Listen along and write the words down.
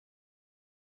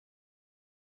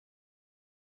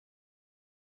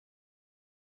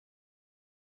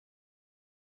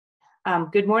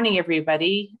Good morning,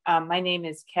 everybody. My name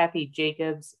is Kathy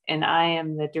Jacobs, and I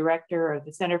am the director of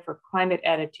the Center for Climate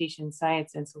Adaptation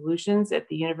Science and Solutions at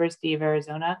the University of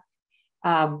Arizona.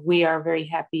 We are very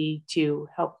happy to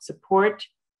help support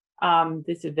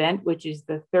this event, which is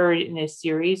the third in a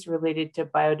series related to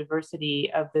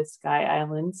biodiversity of the Sky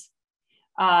Islands.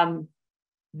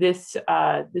 This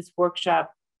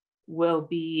workshop will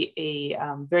be a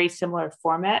very similar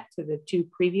format to the two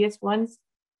previous ones.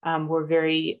 We're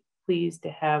very pleased to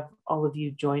have all of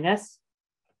you join us.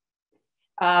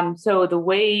 So the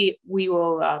way we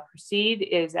will proceed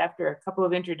is after a couple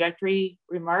of introductory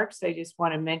remarks. I just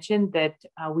want to mention that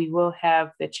we will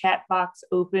have the chat box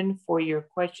open for your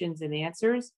questions and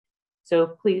answers. So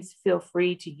please feel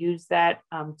free to use that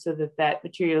so that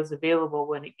material is available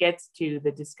when it gets to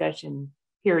the discussion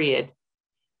period.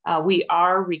 We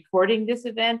are recording this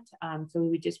event, so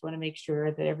we just want to make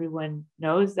sure that everyone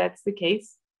knows that's the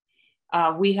case.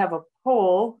 We have a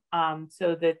poll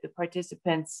so that the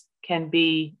participants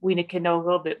we can know a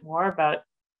little bit more about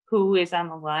who is on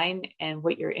the line and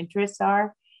what your interests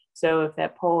are. So if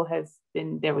that poll has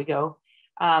been, there we go.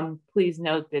 Please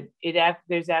note that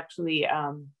there's actually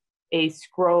a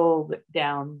scroll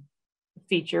down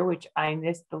feature, which I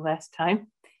missed the last time.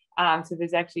 So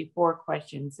there's actually 4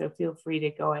 questions. So feel free to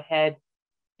go ahead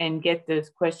and get those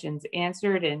questions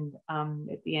answered. And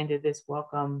at the end of this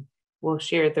welcome, we'll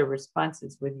share the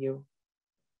responses with you.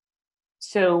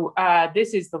 So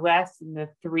this is the last in the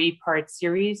 3-part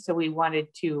series. So we wanted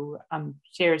to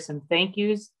share some thank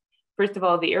yous. First of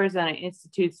all, the Arizona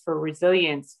Institutes for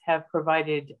Resilience have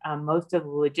provided most of the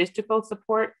logistical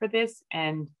support for this,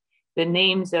 and the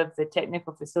names of the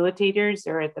technical facilitators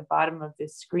are at the bottom of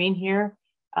this screen here.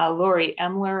 Lori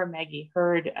Emler, Maggie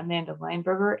Hurd, Amanda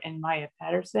Leinberger, and Maya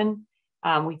Patterson.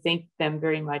 We thank them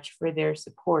very much for their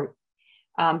support.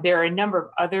 There are a number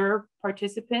of other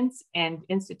participants and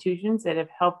institutions that have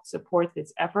helped support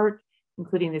this effort,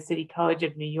 including the City College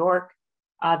of New York,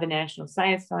 the National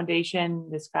Science Foundation,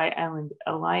 the Sky Island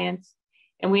Alliance.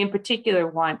 And we in particular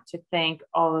want to thank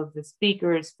all of the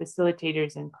speakers,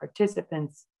 facilitators, and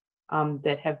participants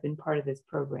that have been part of this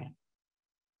program.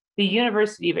 The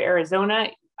University of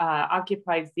Arizona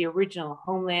occupies the original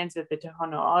homelands of the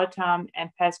Tohono O'odham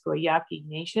and Pasquayaqui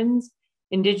nations,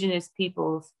 indigenous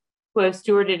peoples who have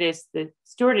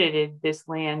stewarded this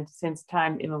land since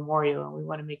time immemorial, and we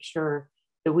want to make sure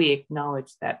that we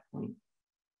acknowledge that point.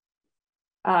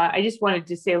 I just wanted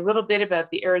to say a little bit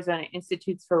about the Arizona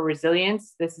Institutes for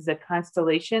Resilience. This is a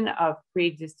constellation of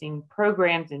pre-existing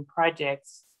programs and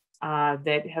projects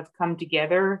that have come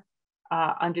together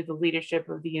under the leadership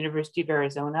of the University of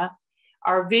Arizona.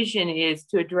 Our vision is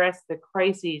to address the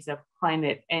crises of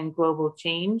climate and global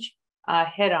change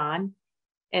head on,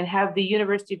 and have the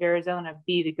University of Arizona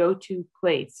be the go-to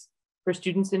place for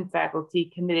students and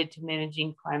faculty committed to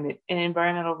managing climate and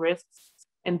environmental risks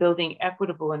and building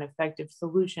equitable and effective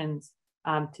solutions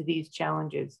to these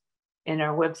challenges. And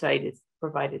our website is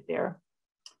provided there.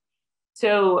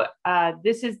 So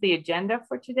this is the agenda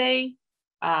for today.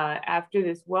 After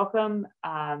this welcome,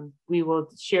 we will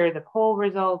share the poll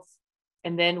results,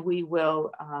 and then we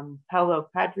will, Paolo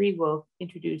Padri will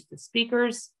introduce the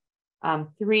speakers,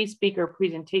 3 speaker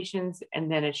presentations,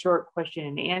 and then a short question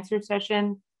and answer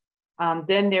session.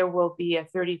 Then there will be a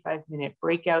 35-minute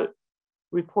breakout,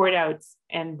 report outs,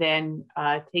 and then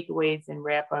takeaways and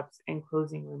wrap-ups and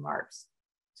closing remarks.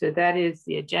 So that is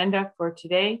the agenda for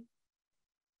today.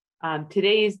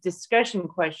 Today's discussion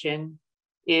question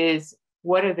is,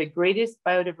 what are the greatest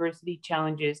biodiversity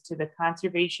challenges to the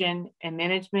conservation and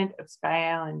management of Sky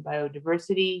Island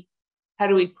biodiversity? How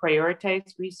do we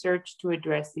prioritize research to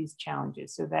address these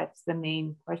challenges? So that's the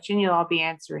main question you'll all be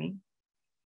answering.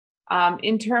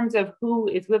 In terms of who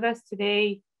is with us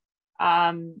today,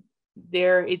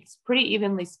 it's pretty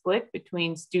evenly split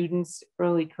between students,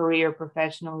 early career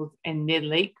professionals, and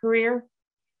mid-late career.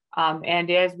 And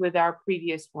as with our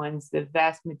previous ones, the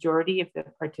vast majority of the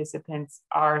participants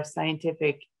are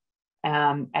scientific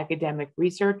academic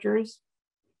researchers.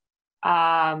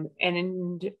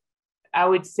 And I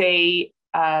would say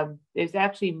there's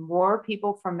actually more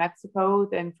people from Mexico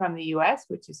than from the US,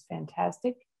 which is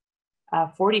fantastic.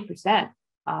 40%,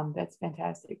 that's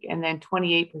fantastic. And then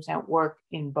 28% work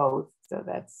in both. So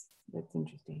that's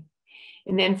interesting.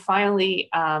 And then finally,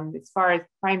 as far as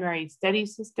primary study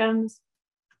systems,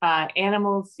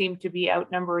 animals seem to be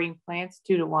outnumbering plants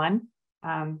 2 to 1.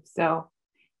 So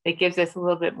it gives us a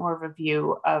little bit more of a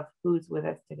view of who's with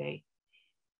us today.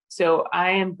 So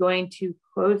I am going to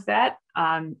close that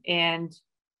and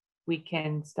we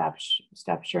can stop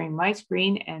sharing my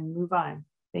screen and move on.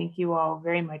 Thank you all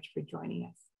very much for joining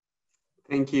us.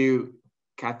 Thank you,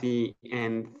 Kathy,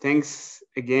 and thanks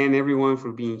again, everyone,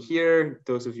 for being here.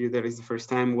 Those of you that is the first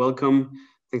time, welcome.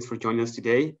 Thanks for joining us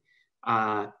today.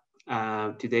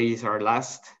 Today is our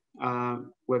last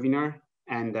webinar,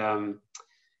 and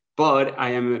but I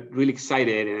am really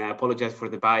excited, and I apologize for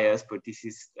the bias, but this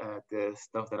is the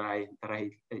stuff that I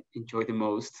enjoy the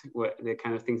most, the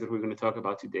kind of things that we're going to talk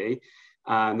about today.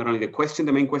 Not only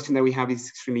the main question that we have is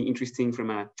extremely interesting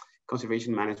from a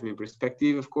conservation management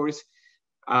perspective, of course,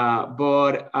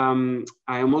 but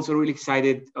I am also really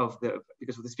excited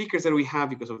because of the speakers that we have,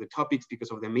 because of the topics,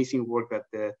 because of the amazing work that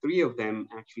the three of them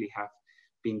actually have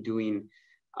been doing.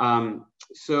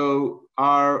 So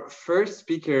our first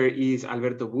speaker is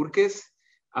Alberto Burques.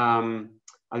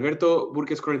 Alberto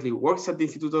Burques currently works at the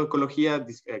Instituto de Ecología,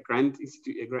 this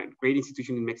great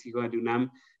institution in Mexico at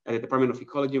UNAM, at the Department of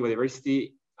Ecology and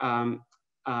Biodiversity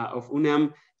of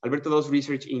UNAM. Alberto does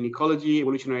research in ecology,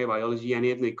 evolutionary biology, and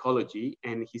ethnoecology,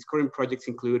 and his current projects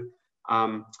include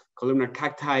columnar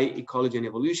cacti, ecology and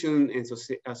evolution, and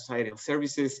societal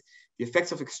services, the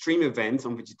effects of extreme events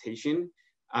on vegetation,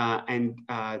 and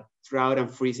drought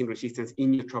and freezing resistance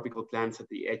in neotropical plants at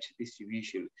the edge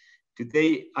distribution.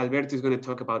 Today, Alberto is going to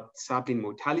talk about sapling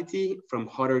mortality from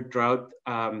hotter drought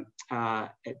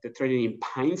threatening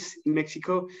pines in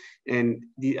Mexico. And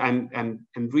I'm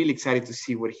really excited to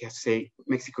see what he has to say.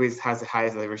 Mexico has the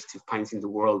highest diversity of pines in the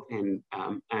world, and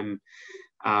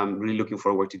I'm really looking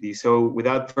forward to this. So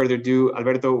without further ado,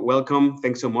 Alberto, welcome.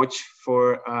 Thanks so much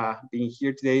for being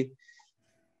here today.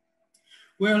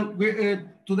 Well,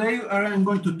 today I'm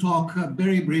going to talk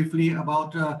very briefly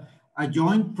about a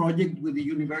joint project with the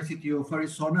University of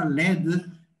Arizona led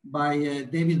by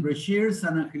David Brashears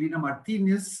and Angelina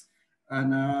Martinez,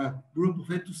 and a group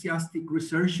of enthusiastic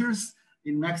researchers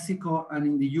in Mexico and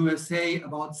in the USA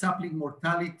about sapling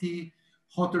mortality,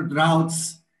 hotter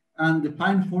droughts, and the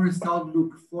pine forest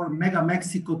outlook for Mega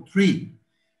Mexico 3.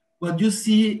 What you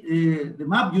see, the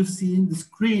map you see in the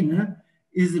screen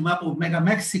is the map of Mega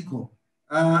Mexico,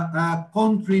 a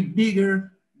country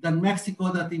bigger than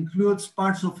Mexico that includes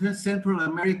parts of Central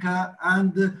America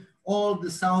and all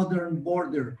the southern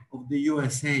border of the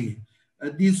USA.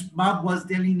 This map was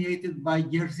delineated by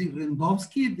Jerzy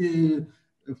Rędowski,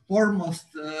 the foremost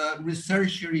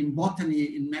researcher in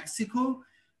botany in Mexico,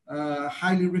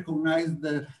 highly recognized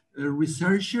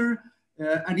researcher,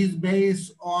 and is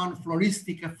based on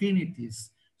floristic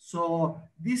affinities. So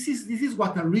this is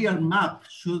what a real map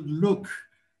should look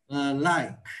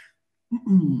like.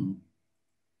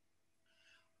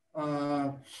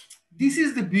 This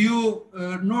is the view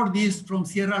northeast from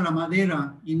Sierra La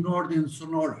Madera in northern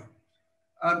Sonora.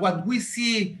 What we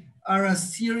see are a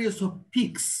series of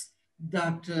peaks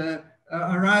that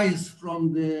arise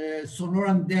from the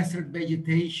Sonoran desert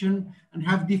vegetation and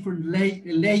have different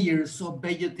layers of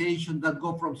vegetation that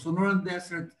go from Sonoran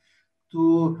desert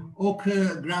to oak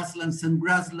grasslands and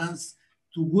grasslands,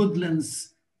 to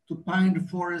woodlands, to pine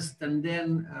forest, and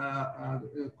then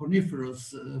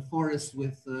coniferous forest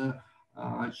with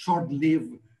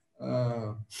short-lived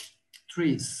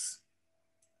trees.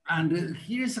 And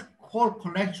here's a whole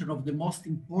collection of the most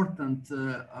important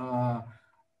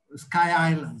sky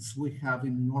islands we have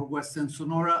in northwestern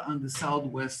Sonora and the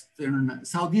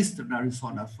southeastern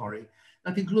Arizona, sorry.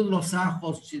 That include Los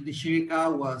Ajos, the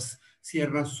Chiricahuas,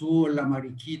 Sierra Azul, La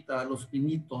Mariquita, Los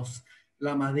Pinitos,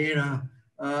 La Madera.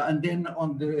 And then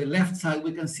on the left side,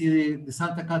 we can see the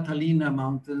Santa Catalina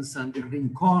Mountains and the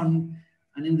Rincon.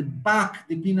 And in the back,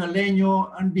 the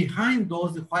Pinaleño, and behind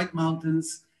those, the White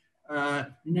Mountains,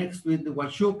 next to it, the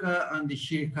Huachuca and the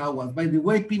Chiricahuas. By the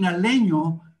way,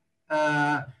 Pinaleño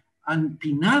and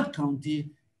Pinal County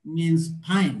means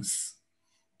pines,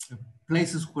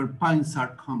 places where pines are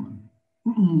common.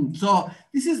 So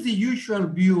this is the usual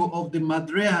view of the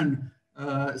Madrean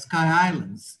Sky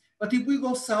Islands. But if we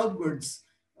go southwards,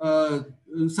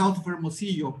 south of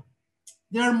Hermosillo,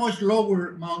 there are much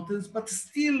lower mountains, but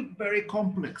still very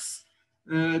complex.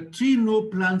 Three new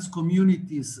plants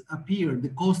communities appear: the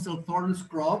coastal thorn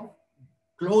scrub,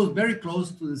 very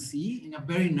close to the sea in a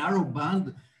very narrow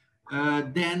band.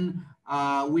 Then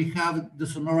we have the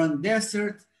Sonoran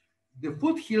Desert, the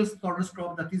foothills thorn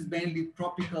scrub that is mainly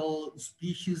tropical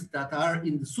species that are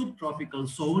in the subtropical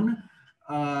zone.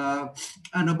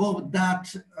 And above that,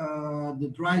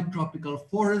 the dry tropical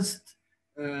forest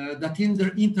that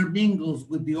intermingles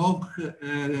with the oak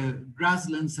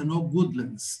grasslands and oak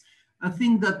woodlands. A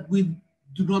thing that we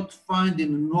do not find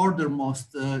in the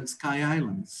northernmost Sky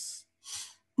Islands.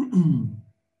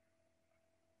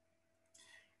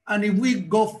 And if we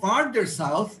go farther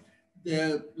south,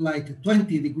 like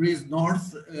 20 degrees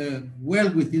north, well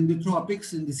within the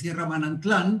tropics in the Sierra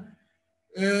Manantlan,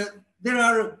 There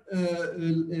are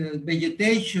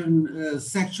vegetation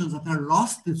sections that are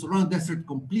lost. The Sonora Desert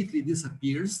completely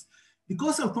disappears. The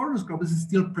coastal thornous crop is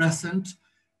still present.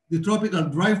 The tropical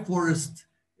dry forest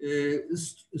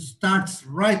starts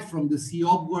right from the sea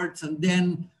upwards, and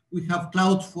then we have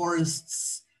cloud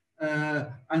forests,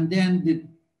 and then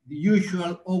the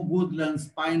usual oak woodlands,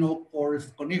 pine oak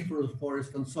forest, coniferous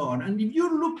forest, and so on. And if you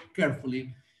look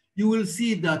carefully, you will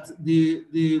see that the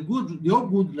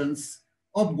oak woodlands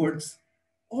upwards,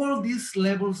 all these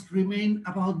levels remain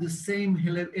about the same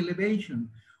elevation,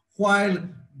 while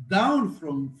down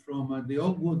from the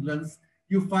oak woodlands,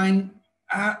 you find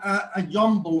a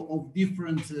jumble of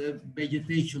different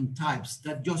vegetation types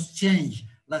that just change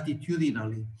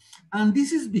latitudinally. And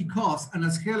this is because, and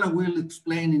as Hela will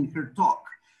explain in her talk,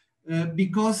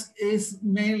 because it's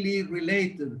mainly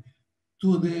related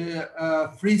to the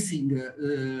freezing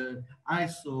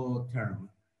isotherm,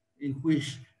 in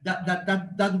which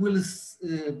that will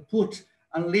put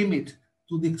a limit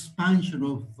to the expansion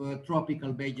of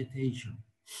tropical vegetation.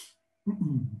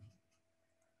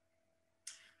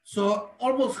 So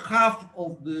almost half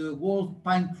of the world's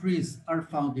pine trees are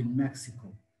found in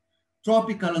Mexico.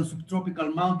 Tropical and subtropical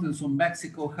mountains of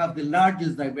Mexico have the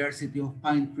largest diversity of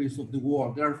pine trees of the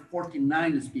world. There are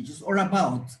 49 species, or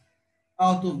about,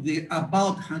 out of the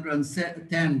about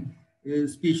 110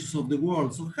 species of the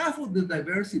world. So half of the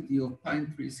diversity of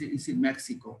pine trees is in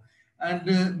Mexico. And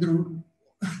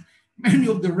many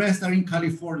of the rest are in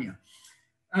California.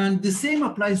 And the same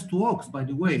applies to oaks, by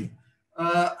the way.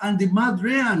 And the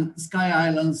Madrean Sky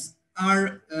Islands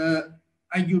are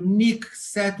a unique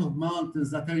set of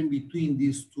mountains that are in between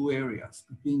these two areas,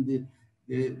 between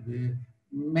the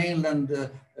mainland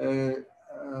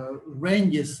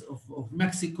ranges of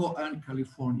Mexico and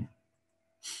California.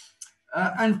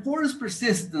 And forest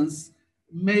persistence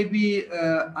may be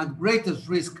at greatest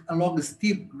risk along a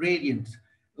steep gradient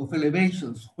of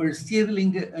elevations where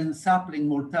seedling and sapling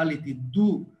mortality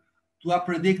due to a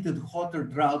predicted hotter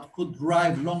drought could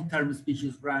drive long-term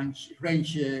species range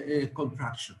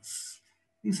contractions.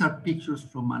 These are pictures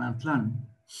from Manantlan.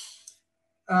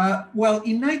 Well,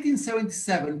 in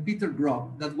 1977, Peter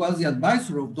Grob, that was the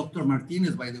advisor of Dr.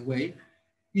 Martinez, by the way,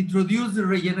 introduced the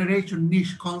regeneration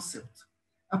niche concept.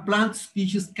 A plant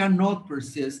species cannot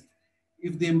persist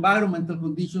if the environmental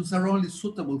conditions are only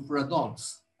suitable for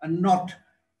adults and not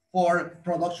for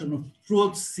production of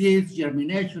fruits, seeds,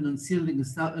 germination, and seedling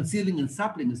and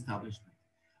sapling establishment.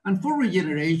 And for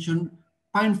regeneration,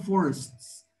 pine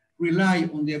forests rely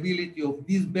on the ability of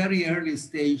these very early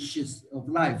stages of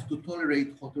life to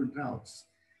tolerate hotter droughts.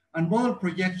 And model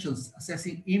projections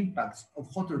assessing impacts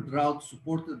of hotter droughts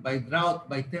supported by drought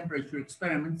by temperature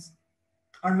experiments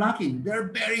are lacking. There are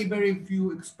very, very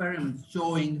few experiments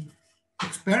showing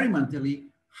experimentally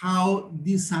how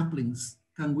these saplings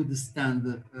can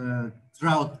withstand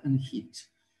drought and heat.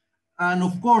 And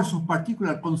of course, of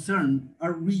particular concern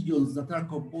are regions that are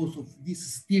composed of these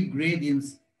steep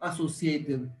gradients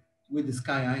associated with the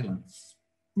Sky Islands.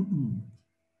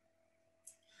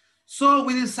 So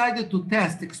we decided to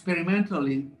test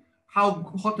experimentally how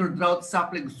hotter drought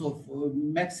saplings of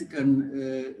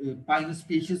Mexican pine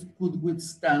species could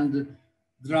withstand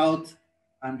drought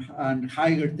and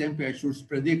higher temperatures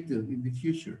predicted in the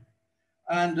future.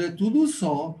 And to do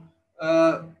so,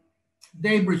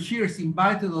 Dave Brashears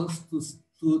invited us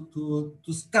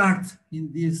to start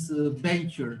in this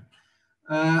venture.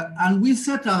 And we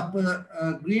set up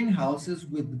greenhouses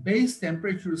with base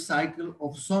temperature cycle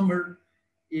of summer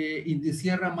in the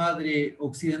Sierra Madre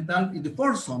Occidental, in the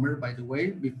first summer, by the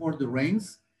way, before the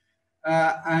rains,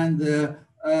 and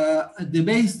the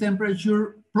base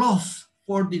temperature plus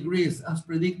 4 degrees as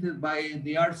predicted by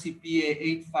the RCPA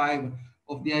 85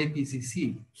 of the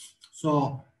IPCC.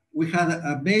 So we had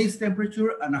a base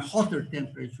temperature and a hotter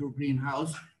temperature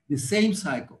greenhouse, the same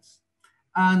cycles.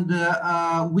 And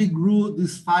we grew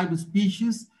these 5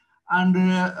 species. And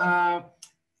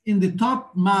in the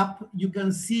top map, you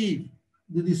can see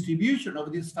the distribution of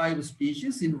these 5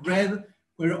 species. In red,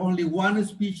 where only 1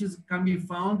 species can be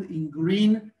found. In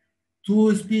green,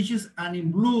 2 species. And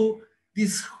in blue,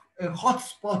 these hot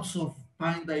spots of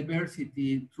pine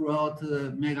diversity throughout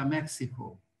Mega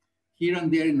Mexico. Here and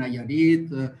there in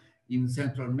Nayarit, in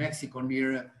central Mexico,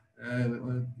 near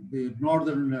the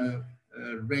northern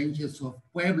ranges of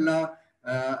Puebla,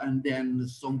 and then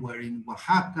somewhere in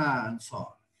Oaxaca and so on.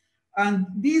 And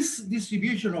this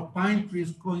distribution of pine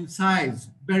trees coincides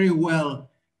very well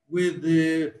with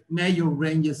the major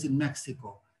ranges in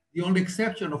Mexico. The only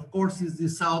exception, of course, is the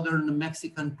southern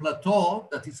Mexican plateau.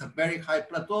 That is a very high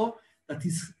plateau that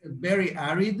is very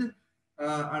arid.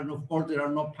 and of course there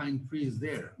are no pine trees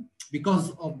there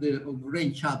because of the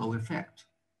rain shadow effect.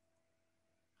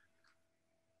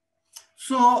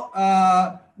 So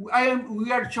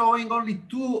we are showing only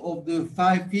 2 of the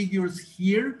 5 figures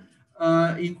here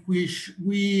in which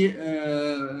we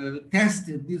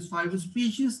tested these 5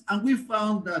 species, and we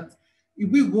found that if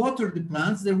we water the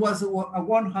plants, there was a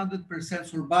 100%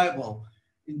 survival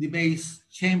in the base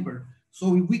chamber.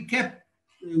 So if we kept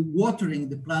watering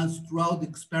the plants throughout the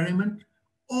experiment,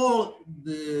 all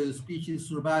the species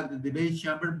survived in the base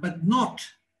chamber, but not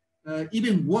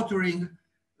even watering.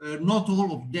 Not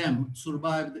all of them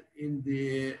survived in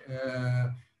the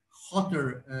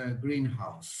hotter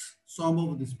greenhouse. Some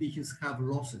of the species have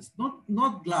losses,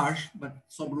 not large, but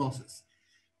some losses.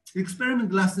 The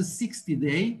experiment lasted 60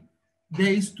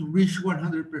 days to reach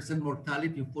 100%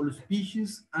 mortality of all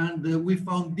species, and we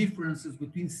found differences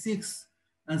between 6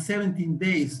 and 17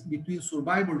 days between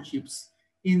survivalorships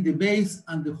in the base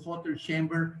and the hotter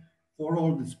chamber for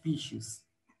all the species.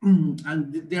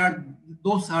 And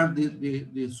those are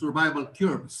the survival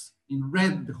curves. In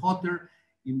red, the hotter;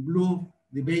 in blue,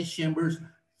 the base chambers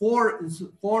for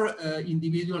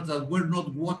individuals that were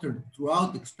not watered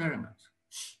throughout the experiment.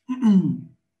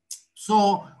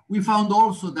 So we found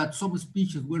also that some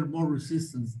species were more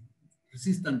resistant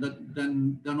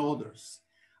than others.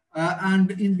 And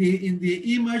in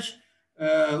the image,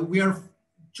 we are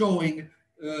showing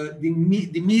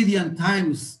the median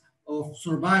times of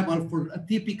survival for a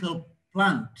typical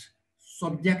plant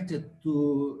subjected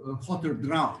to hotter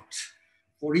drought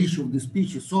for each of the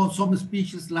species. So some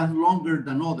species last longer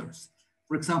than others.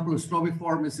 For example,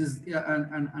 Strobiformis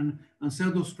and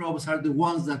Pseudostrobus are the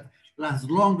ones that last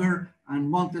longer, and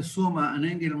Montezuma and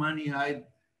Engelmannii,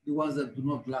 the ones that do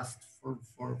not last for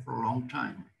a long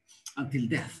time, until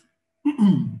death.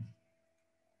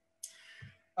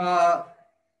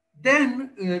 Then,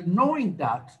 knowing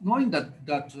that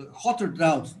hotter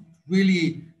droughts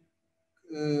really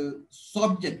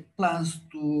subject plants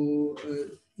to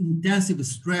intensive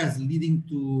stress leading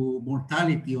to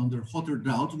mortality under hotter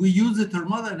droughts, we use the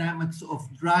thermodynamics of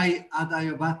dry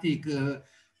adiabatic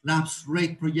lapse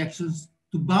rate projections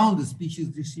to bound the species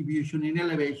distribution in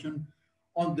elevation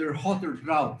under hotter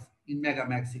drought in Mega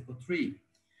Mexico 3.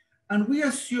 And we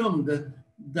assume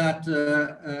that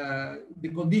the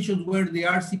conditions were the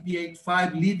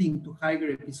RCP85 leading to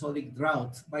higher episodic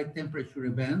droughts by temperature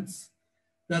events,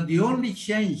 that the only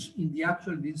change in the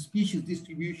actual species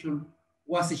distribution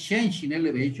was a change in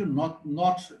elevation, not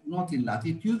in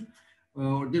latitude.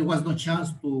 There was no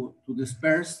chance to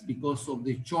disperse because of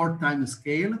the short time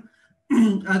scale,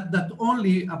 and that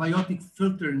only abiotic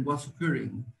filtering was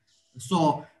occurring.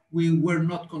 So we were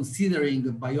not considering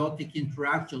the biotic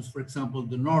interactions, for example,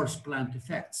 the Norse plant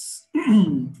effects.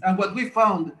 And what we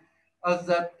found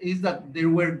is that there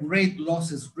were great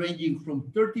losses ranging from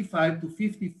 35 to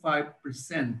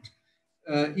 55%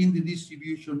 in the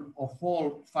distribution of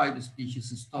all 5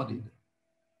 species studied.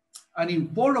 And in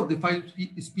 4 of the 5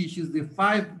 species, the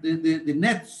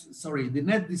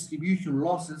net distribution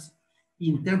losses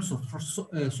in terms of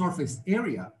surface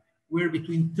area were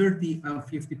between 30 and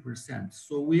 50%.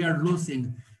 So we are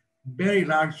losing very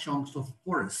large chunks of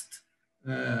forest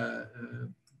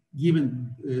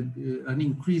given an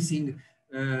increasing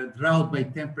drought by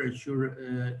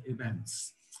temperature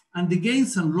events. And the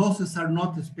gains and losses are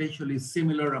not especially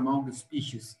similar among the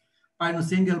species.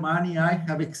 Pinus engelmannii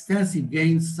have extensive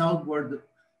gains southward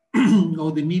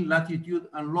of the mean latitude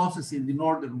and losses in the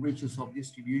northern reaches of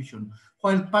distribution,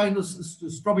 while Pinus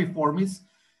strobiformis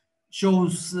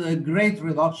shows a great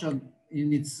reduction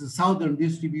in its southern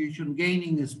distribution,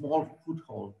 gaining a small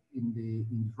foothold in the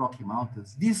Rocky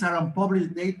Mountains. These are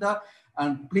unpublished data,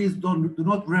 and please do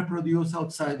not reproduce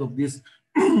outside of this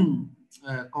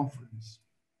conference.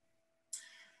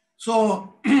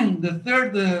 So the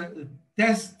third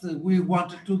test we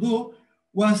wanted to do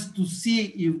was to see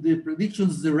if the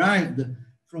predictions derived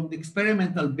from the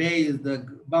experimental base, the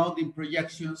bounding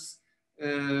projections,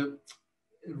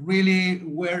 really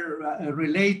were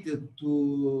related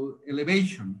to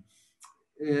elevation.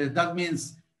 That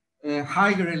means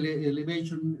higher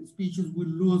elevation species will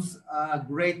lose a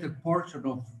greater portion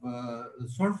of the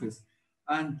surface,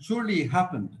 and surely it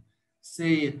happened.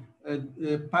 Say,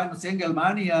 Pinus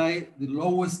engelmannii, the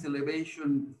lowest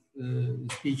elevation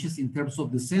species in terms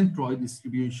of the centroid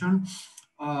distribution,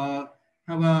 have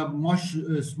a much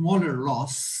smaller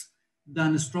loss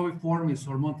than Strobiformis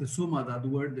or Montezuma that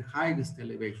were the highest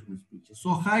elevation species.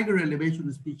 So higher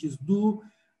elevation species do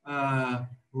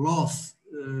lose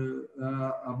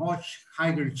a much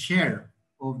higher share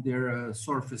of their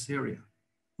surface area.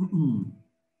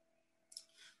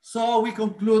 So we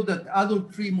conclude that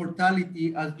adult tree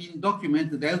mortality has been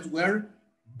documented elsewhere,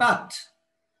 but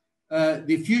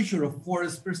the future of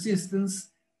forest persistence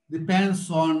depends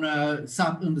on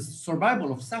the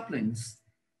survival of saplings,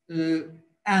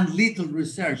 and little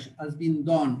research has been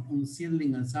done on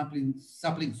seedling and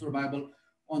sapling survival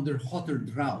under hotter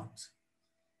drought.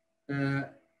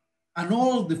 And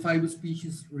all the 5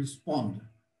 species respond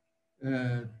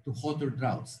to hotter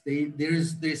droughts. There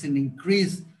is an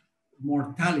increased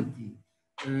mortality,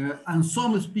 and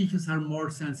some species are more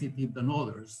sensitive than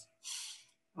others.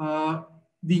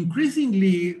 The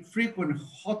increasingly frequent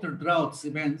hotter droughts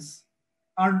events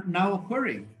are now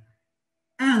occurring,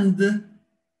 and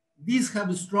these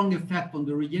have a strong effect on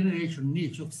the regeneration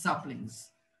niche of saplings,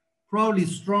 probably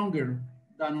stronger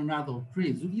than on adult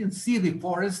trees. We can see the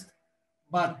forest,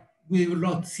 but we will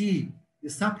not see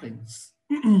the saplings,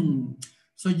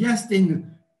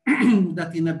 suggesting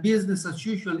that in a business as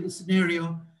usual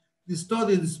scenario, the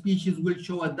studied species will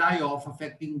show a die-off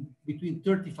affecting between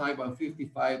 35 and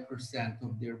 55%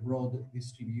 of their broad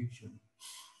distribution.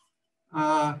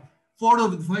 4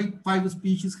 of the 5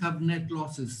 species have net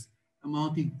losses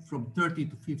amounting from 30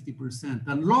 to 50%,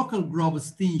 and local growth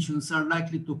extinctions are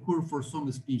likely to occur for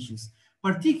some species,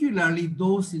 particularly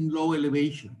those in low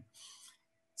elevation.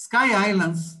 Sky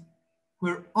islands,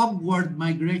 where upward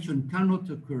migration cannot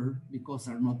occur because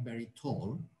they're not very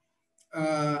tall,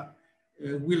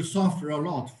 will suffer a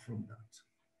lot from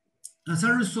that. As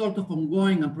a result of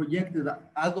ongoing and projected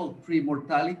adult tree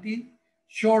mortality,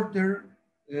 shorter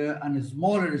and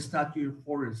smaller stature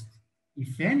forest,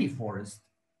 if any forest,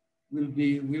 will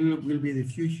be the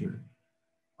future.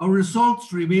 Our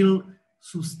results reveal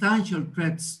substantial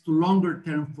threats to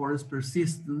longer-term forest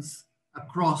persistence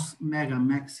across mega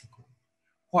Mexico,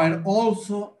 while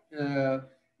also,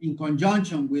 in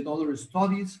conjunction with other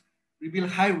studies, reveal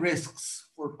high risks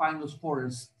for pinus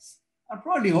forests, and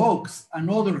probably oaks and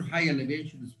other high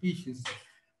elevation species.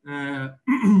 And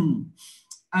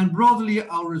broadly,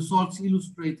 our results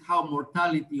illustrate how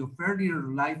mortality of earlier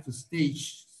life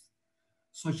stages,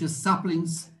 such as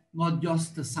saplings, not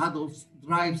just as adults,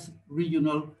 drives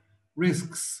regional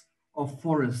risks of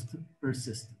forest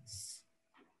persistence.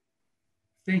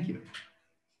 Thank you.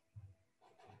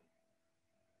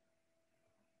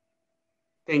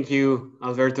 Thank you,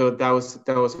 Alberto. That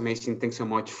was amazing. Thanks so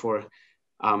much for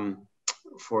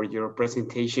your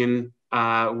presentation.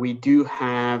 We do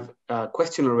have a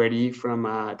question already from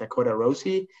Dakota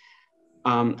Rosie.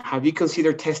 Have you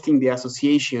considered testing the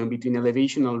association between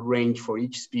elevational range for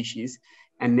each species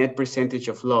and net percentage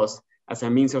of loss as a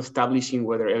means of establishing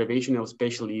whether elevational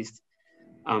specialists,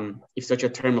 if such a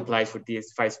term applies for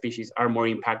these 5 species, are more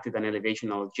impacted than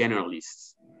elevational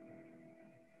generalists?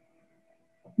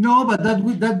 No, but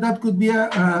that could be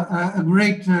a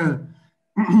great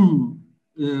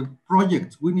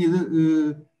project. We need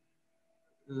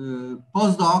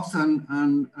postdocs and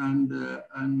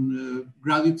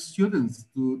graduate students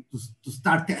to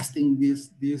start testing this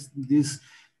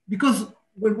because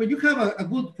when you have a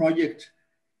good project,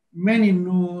 many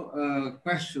new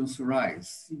questions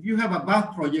arise. If you have a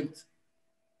bad project,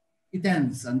 it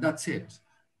ends and that's it.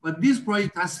 But this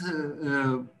project has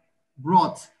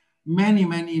brought many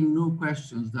new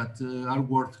questions that are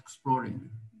worth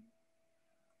exploring.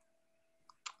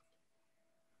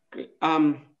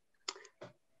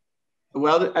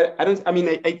 Well, I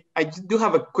do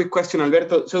have a quick question,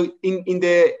 Alberto. So in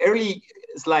the early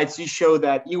slides, you show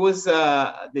that it was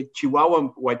the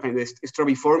Chihuahua white pine, the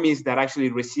Strobiformis, that actually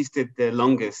resisted the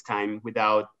longest time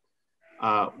without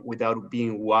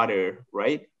being watered,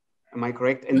 right? Am I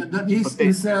correct? And that is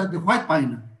the white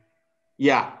pine.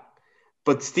 Yeah,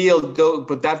 but still,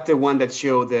 but that's the one that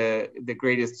showed the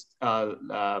greatest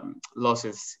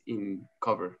losses in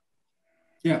cover.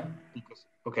 Yeah.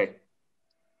 Okay.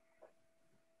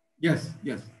 Yes.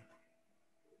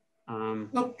 I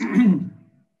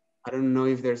don't know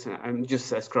if there's. I'm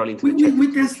just scrolling to the chat.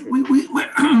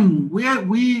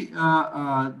 We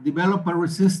develop a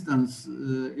resistance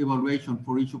evaluation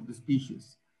for each of the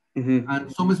species,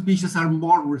 and some species are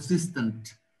more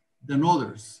resistant than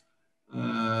others.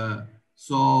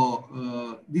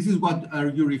 So this is what are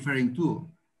you referring to?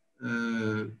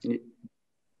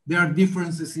 There are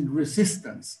differences in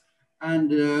resistance.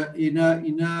 And in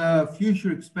a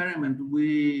future experiment,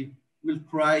 we will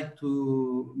try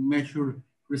to measure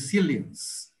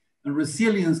resilience. And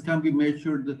resilience can be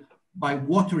measured by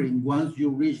watering once you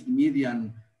reach the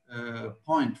median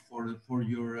point for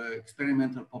your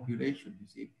experimental population. You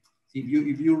see,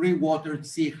 if you re-water,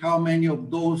 see how many of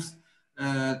those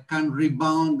can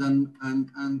rebound and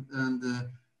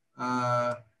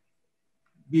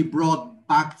be brought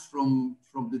back from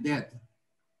the dead.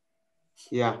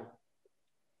 Yeah.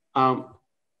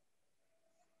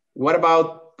 What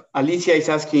about, Alicia is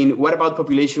asking, what about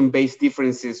population-based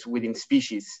differences within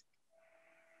species?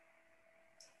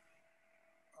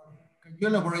 Can you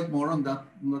elaborate more on that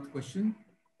question?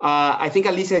 I think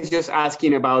Alicia is just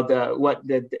asking about what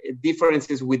the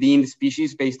differences within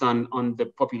species based on the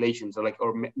populations, or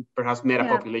perhaps meta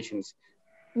populations.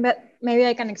 But maybe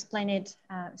I can explain it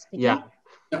speaking. Yeah.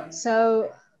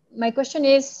 So my question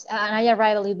is, and I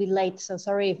arrived a little bit late, so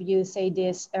sorry if you say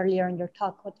this earlier in your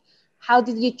talk, but how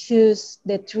did you choose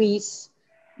the trees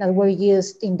that were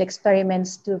used in the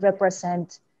experiments to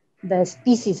represent the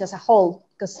species as a whole?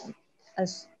 Because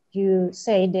as you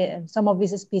say, some of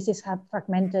these species have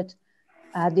fragmented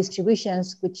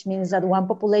distributions, which means that one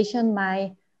population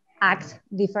might act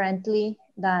differently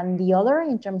than the other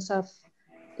in terms of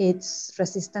its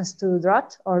resistance to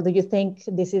drought? Or do you think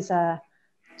this is a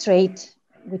trait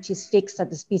which is fixed at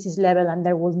the species level and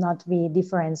there will not be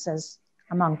differences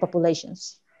among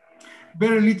populations?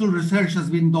 Very little research has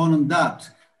been done on that.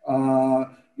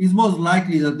 It's most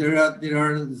likely that there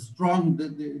are strong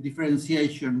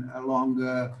differentiation along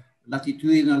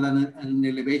latitudinal and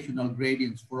elevational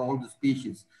gradients for all the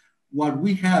species. What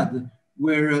we had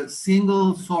were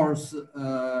single source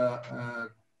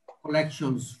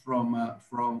collections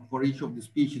for each of the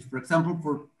species. For example,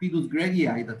 for Pilus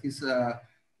gregii, that is a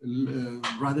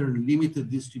rather limited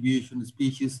distribution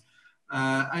species,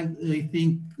 I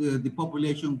think the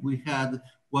population we had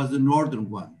was the northern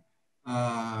one.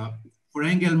 For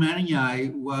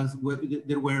Engelmannii,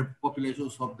 there were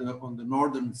populations on the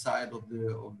northern side of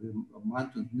the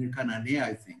mountain near Cananea,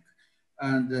 I think.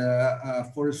 And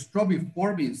for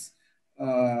Strobiformis,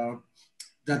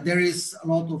 that there is a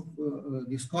lot of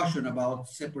discussion about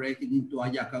separating into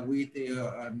Ayacahuite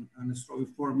and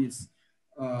Strobiformis.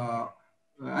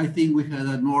 I think we had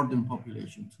a northern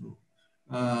population too.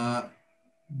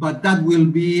 But that will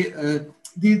be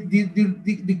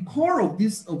the core of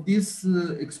this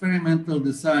experimental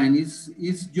design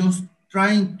is just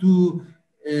trying to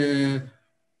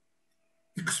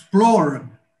explore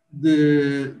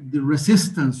the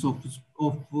resistance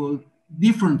of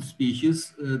different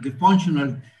species, the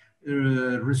functional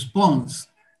response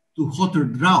to hotter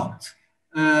drought,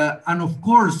 and of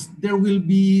course there will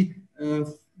be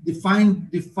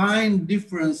defined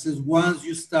differences once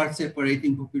you start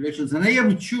separating populations. And I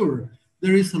am sure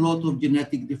there is a lot of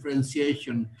genetic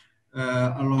differentiation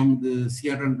along the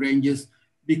Sierran ranges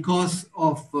because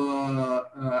of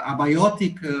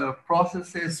abiotic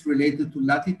processes related to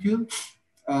latitude.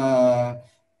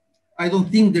 I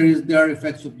don't think there are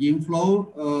effects of gene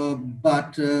flow,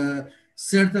 but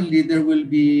certainly there will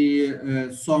be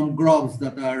some growths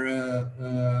that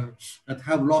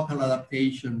have local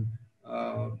adaptation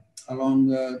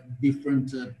along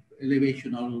different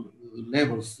elevational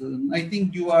levels. I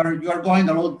think you are going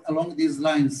along these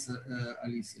lines,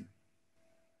 Alicia.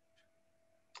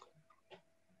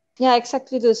 Yeah,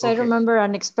 exactly this. Okay. I remember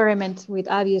an experiment with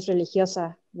Abies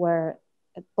religiosa where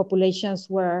populations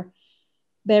were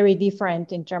very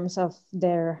different in terms of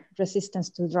their resistance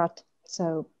to drought.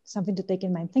 So something to take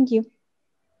in mind. Thank you.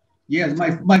 Yes,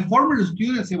 my former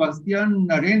student, Sebastián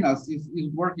Arenas, is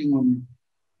working on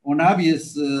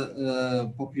Abies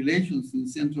populations in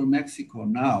central Mexico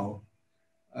now.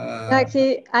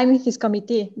 Actually, I'm in his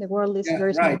committee. The world is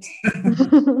very small. Right.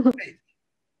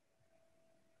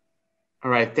 All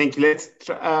right, thank you. Let's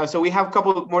so we have a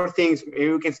couple more things.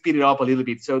 Maybe we can speed it up a little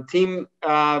bit. So Tim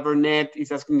Burnett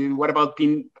is asking, what about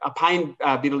pine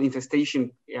beetle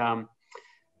infestation?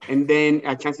 And then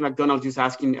Chancellor McDonald just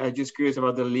asking, just curious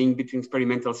about the link between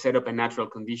experimental setup and natural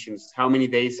conditions. How many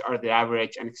days are the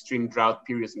average and extreme drought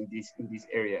periods in these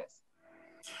areas?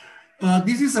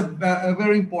 This is a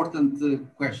very important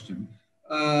question,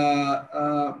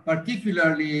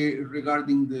 particularly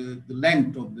regarding the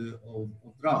length of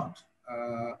drought.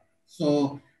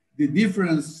 So the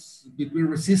difference between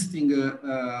resisting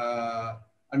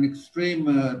an extreme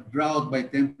drought by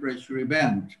temperature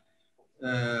event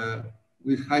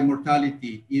with high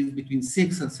mortality is between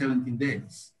 6 and 17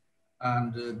 days.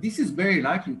 And this is very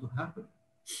likely to happen,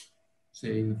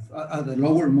 say, at the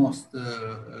lowermost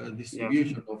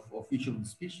distribution of each of the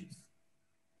species.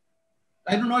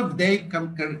 I don't know if Dave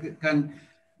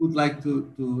would like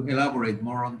to elaborate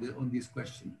more on this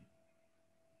question.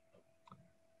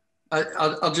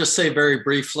 I'll just say very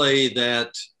briefly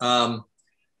that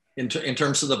in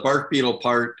terms of the bark beetle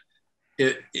part,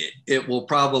 it will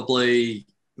probably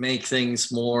make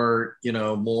things more,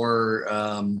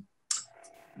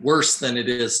 worse than it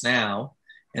is now.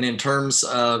 And in terms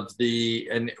of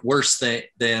worse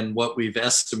than what we've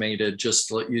estimated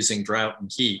just using drought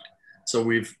and heat. So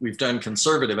we've done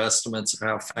conservative estimates of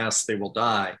how fast they will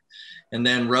die. And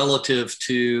then relative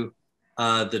to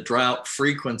the drought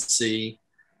frequency,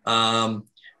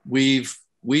 we've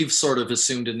sort of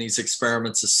assumed in these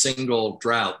experiments a single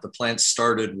drought. The plants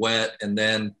started wet and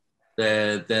then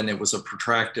it was a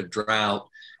protracted drought.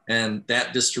 And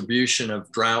that distribution of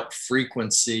drought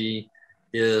frequency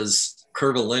is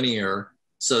curvilinear,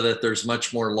 so that there's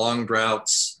much more long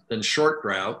droughts than short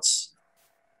droughts.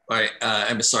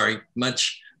 I'm sorry,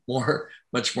 much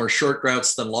more short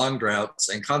droughts than long droughts.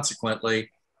 And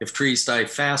consequently, if trees die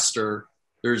faster,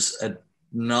 there's a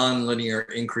non-linear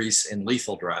increase in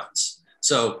lethal droughts.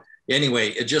 So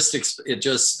anyway, it just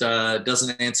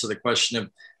doesn't answer the question of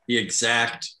the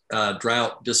exact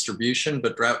drought distribution,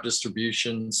 but drought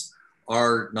distributions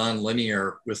are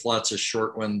non-linear with lots of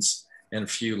short ones and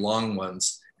few long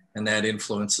ones, and that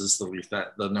influences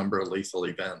the number of lethal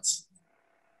events.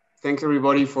 Thanks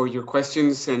everybody for your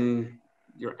questions and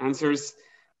your answers.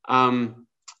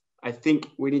 I think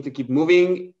we need to keep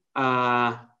moving.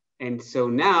 And so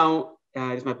now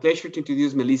it's my pleasure to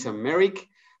introduce Melissa Merrick.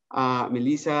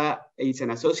 Melissa is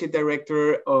an Associate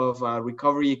Director of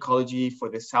Recovery Ecology for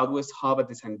the Southwest Hub at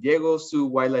the San Diego Zoo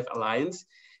Wildlife Alliance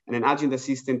and an Adjunct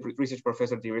Assistant Research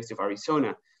Professor at the University of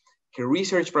Arizona. Her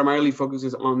research primarily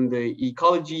focuses on the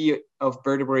ecology of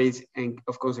vertebrates and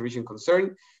of conservation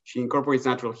concern. She incorporates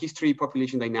natural history,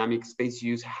 population dynamics, space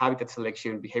use, habitat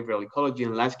selection, behavioral ecology,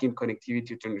 and landscape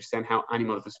connectivity to understand how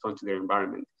animals respond to their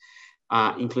environment,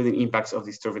 including impacts of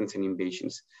disturbance and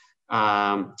invasions.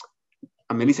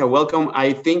 Melissa, welcome.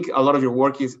 I think a lot of your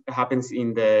work happens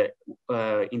in the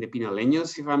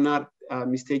Pinaleños, if I'm not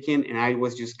mistaken, and I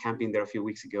was just camping there a few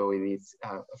weeks ago, and it's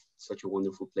such a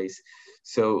wonderful place.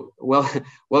 So,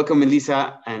 welcome,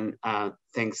 Melissa, and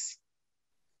thanks.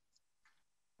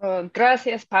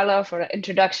 Gracias, Paolo, for the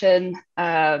introduction.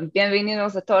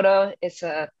 Bienvenidos a todos. Es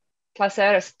a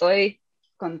placer estoy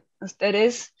con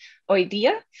ustedes hoy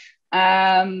día.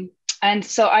 And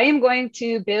so I am going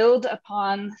to build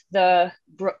upon the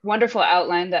wonderful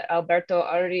outline that Alberto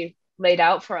already laid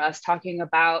out for us, talking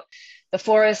about the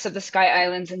forests of the Sky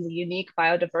Islands and the unique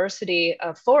biodiversity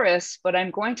of forests, but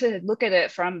I'm going to look at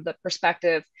it from the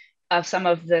perspective of some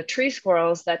of the tree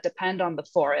squirrels that depend on the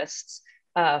forests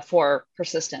for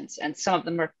persistence, and some of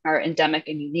them are endemic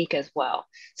and unique as well.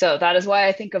 So that is why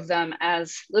I think of them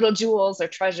as little jewels or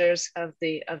treasures of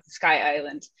the Sky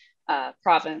Island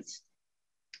province.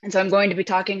 And so I'm going to be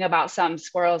talking about some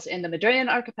squirrels in the Madrean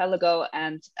archipelago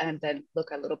and then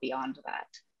look a little beyond that.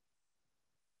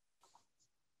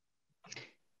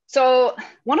 So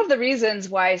one of the reasons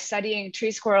why studying tree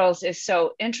squirrels is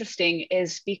so interesting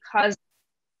is because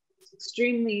it's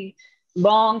extremely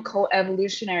long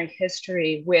coevolutionary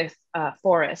history with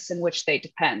forests in which they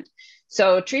depend.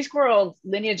 So tree squirrel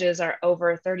lineages are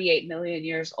over 38 million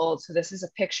years old. So this is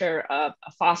a picture of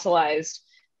a fossilized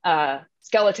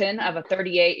skeleton of a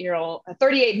 38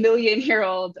 million year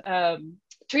old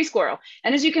tree squirrel.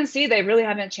 And as you can see, they really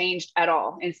haven't changed at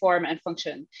all in form and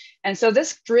function. And so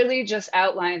this really just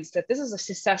outlines that this is a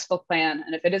successful plan.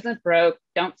 And if it isn't broke,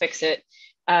 don't fix it.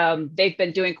 They've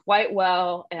been doing quite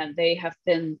well, and they have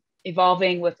been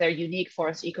evolving with their unique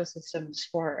forest ecosystems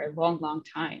for a long, long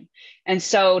time. And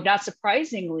so not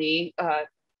surprisingly,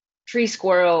 tree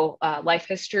squirrel life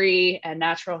history and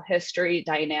natural history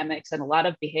dynamics and a lot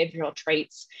of behavioral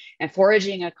traits and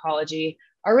foraging ecology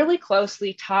are really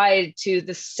closely tied to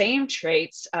the same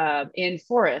traits in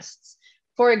forests.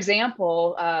 For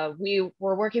example, we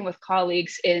were working with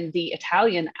colleagues in the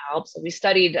Italian Alps. We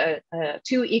studied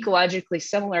two ecologically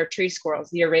similar tree squirrels,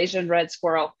 the Eurasian red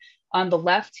squirrel on the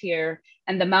left here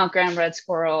and the Mount Graham red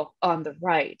squirrel on the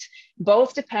right.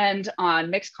 Both depend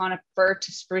on mixed conifer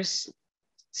to spruce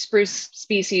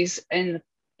species in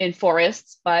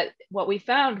forests, but what we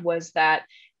found was that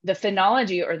the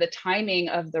phenology or the timing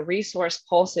of the resource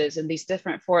pulses in these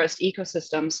different forest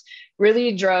ecosystems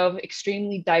really drove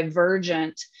extremely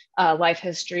divergent life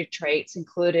history traits,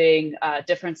 including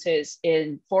differences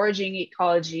in foraging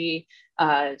ecology,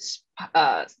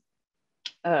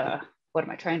 what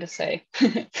am I trying to say?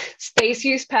 Space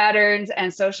use patterns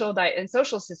and social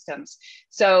systems.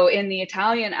 So in the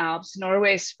Italian Alps,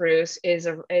 Norway spruce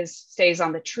stays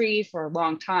on the tree for a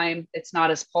long time. It's not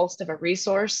as pulsed of a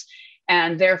resource,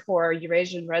 and therefore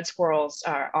Eurasian red squirrels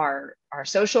are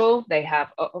social. They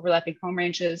have overlapping home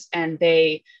ranges, and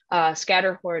they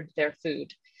scatter hoard their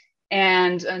food.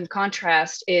 And in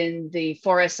contrast, in the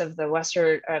forests of the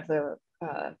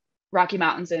Rocky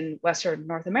Mountains in Western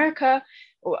North America.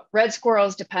 Red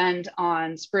squirrels depend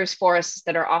on spruce forests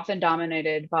that are often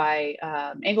dominated by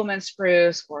Engelmann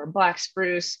spruce or black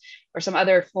spruce or some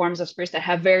other forms of spruce that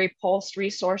have very pulsed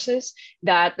resources,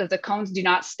 that the cones do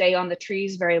not stay on the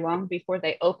trees very long before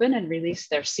they open and release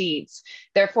their seeds.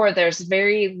 Therefore, there's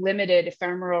very limited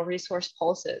ephemeral resource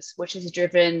pulses, which has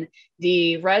driven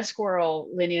the red squirrel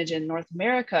lineage in North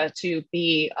America to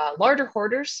be larger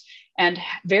hoarders and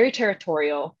very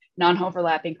territorial,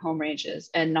 non-overlapping home ranges,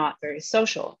 and not very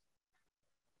social.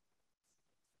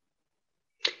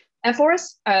 And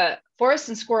forests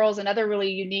and squirrels, another really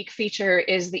unique feature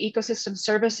is the ecosystem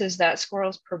services that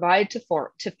squirrels provide to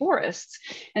forests.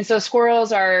 And so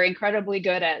squirrels are incredibly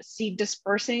good at seed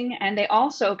dispersing, and they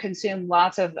also consume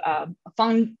lots of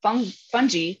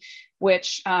fungi,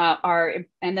 which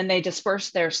and then they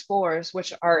disperse their spores,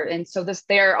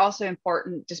 they are also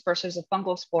important dispersers of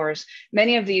fungal spores.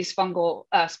 Many of these fungal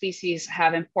species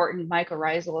have important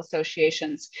mycorrhizal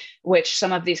associations, which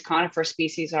some of these conifer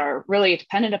species are really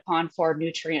dependent upon for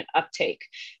nutrient uptake.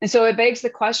 And so it begs the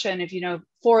question, if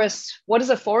forests, what is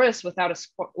a forest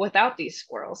without these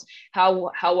squirrels?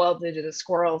 How well do the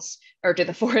squirrels or do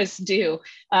the forests do?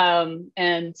 And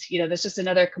there's just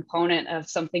another component of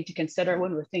something to consider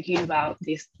when we're thinking about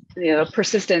these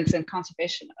persistence and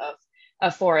conservation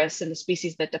of forests and the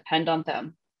species that depend on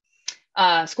them.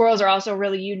 Squirrels are also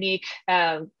really unique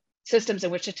systems in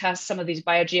which to test some of these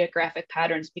biogeographic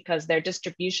patterns, because their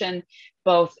distribution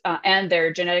and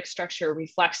their genetic structure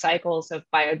reflect cycles of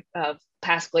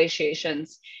past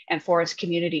glaciations and forest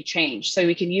community change. So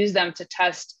we can use them to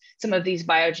test some of these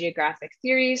biogeographic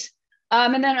theories.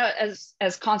 And then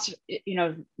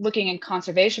looking in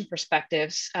conservation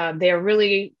perspectives, they are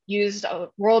really used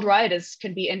worldwide as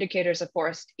can be indicators of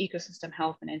forest ecosystem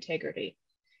health and integrity.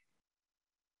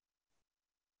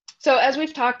 So as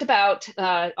we've talked about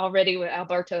already with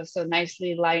Alberto so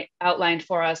nicely outlined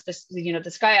for us, the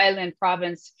Sky Island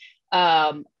province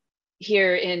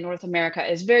here in North America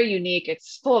is very unique.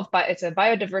 It's it's a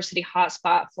biodiversity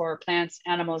hotspot for plants,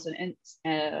 animals,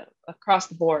 and across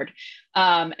the board.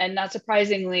 And not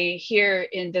surprisingly, here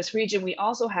in this region, we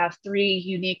also have 3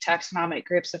 unique taxonomic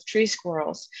groups of tree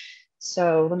squirrels.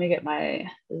 So let me get my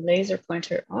laser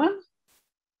pointer on.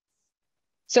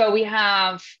 So we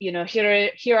have,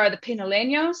 here are the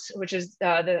Pinaleños, which is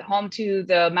the home to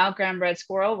the Mount Graham red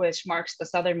squirrel, which marks the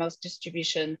southernmost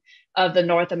distribution of the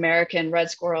North American red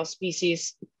squirrel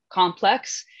species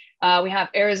complex. We have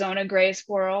Arizona gray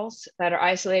squirrels that are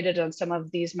isolated on some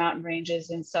of these mountain ranges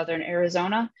in southern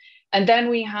Arizona. And then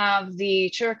we have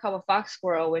the Chiricahua fox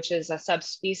squirrel, which is a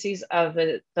subspecies of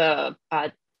the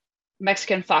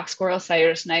Mexican fox squirrel,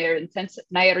 Cyrus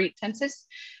nayarittensis,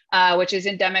 which is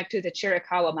endemic to the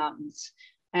Chiricahua Mountains.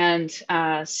 And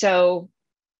so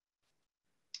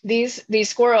these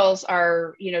squirrels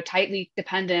are tightly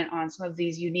dependent on some of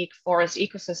these unique forest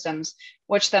ecosystems,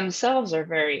 which themselves are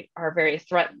very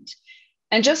threatened.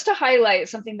 And just to highlight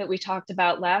something that we talked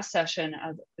about last session,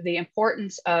 of the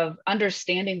importance of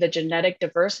understanding the genetic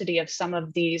diversity of some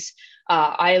of these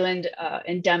island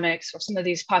endemics, or some of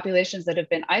these populations that have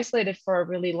been isolated for a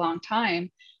really long time,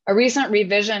 a recent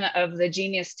revision of the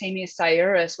genus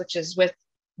Tamiasciurus, which is with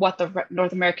what the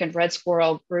North American red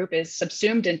squirrel group is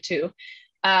subsumed into,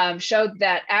 showed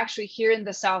that actually here in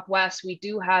the Southwest, we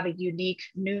do have a unique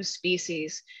new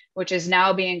species, which is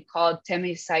now being called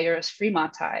Tamiasciurus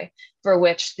fremonti, for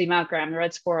which the Mount Graham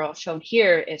red squirrel shown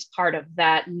here is part of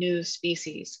that new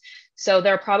species. So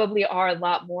there probably are a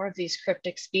lot more of these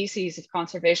cryptic species of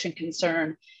conservation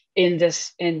concern in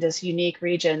this unique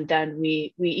region than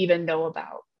we even know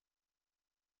about.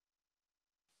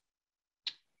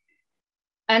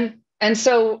 And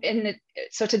so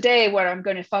today, what I'm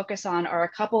going to focus on are a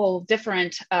couple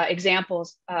different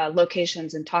examples,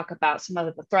 locations, and talk about some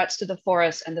of the threats to the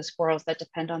forest and the squirrels that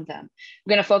depend on them. I'm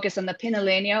going to focus on the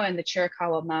Pinaleño and the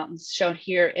Chiricahua Mountains, shown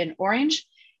here in orange,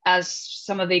 as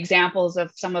some of the examples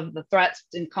of some of the threats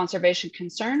and conservation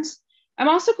concerns. I'm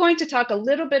also going to talk a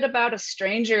little bit about a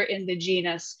stranger in the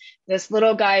genus, this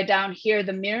little guy down here,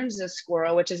 the Mirnza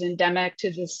squirrel, which is endemic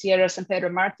to the Sierra San Pedro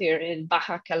Martir in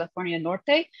Baja California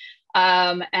Norte,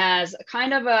 as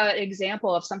kind of an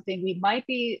example of something we might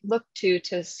be looked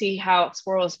to see how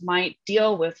squirrels might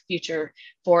deal with future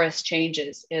forest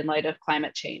changes in light of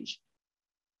climate change.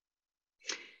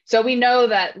 So we know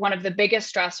that one of the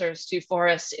biggest stressors to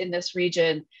forests in this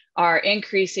region are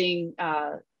increasing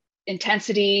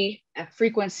intensity,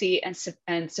 frequency,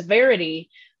 and severity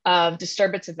of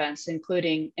disturbance events,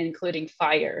 including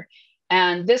fire.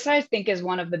 And this, I think, is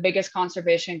one of the biggest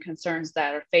conservation concerns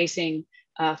that are facing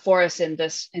forests in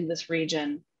this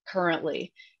region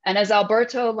currently. And as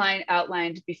Alberto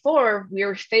outlined before, we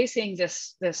are facing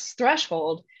this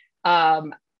threshold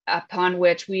upon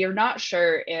which we are not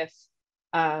sure if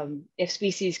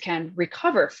species can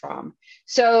recover from.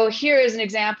 So here is an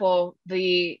example,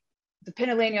 the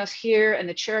Pinaleños here and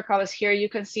the Chiricahuas here. You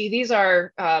can see these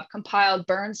are compiled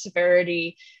burn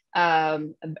severity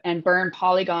and burn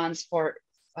polygons for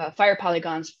fire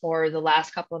polygons for the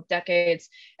last couple of decades.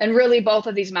 And really both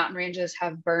of these mountain ranges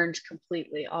have burned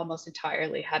completely, almost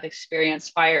entirely, have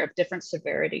experienced fire of different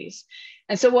severities.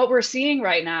 And so what we're seeing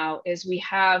right now is we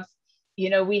have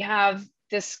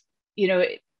this,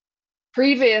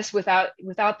 previous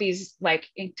without these like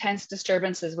intense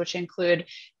disturbances, which include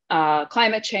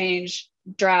climate change,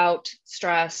 drought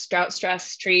stress. Drought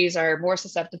stress trees are more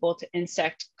susceptible to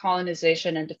insect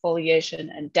colonization and defoliation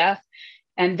and death.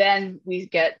 And then we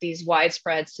get these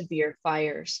widespread severe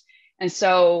fires. And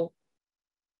so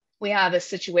we have a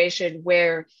situation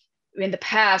where in the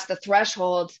past, the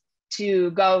threshold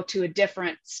to go to a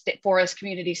different forest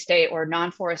community state or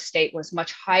non-forest state was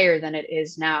much higher than it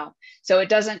is now. So it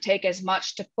doesn't take as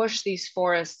much to push these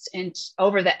forests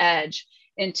over the edge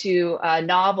into a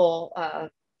novel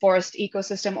forest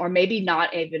ecosystem, or maybe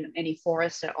not even any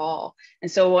forest at all. And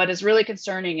so what is really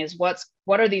concerning is what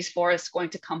are these forests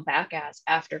going to come back as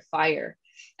after fire?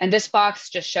 And this box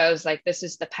just shows like this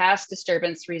is the past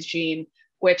disturbance regime,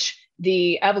 which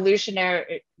the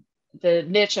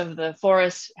niche of the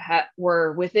forests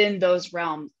were within those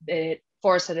realms.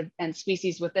 Forests and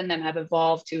species within them have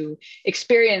evolved to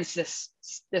experience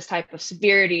this type of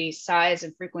severity, size,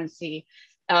 and frequency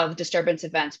of disturbance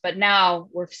events. But now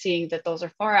we're seeing that those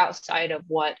are far outside of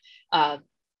what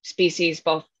species,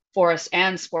 both forests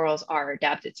and squirrels, are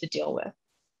adapted to deal with.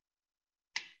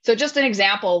 So just an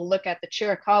example, look at the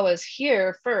Chiricahuas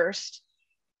here first.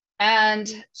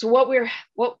 And so what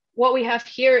we have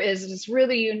here is this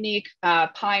really unique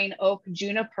pine, oak,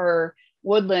 juniper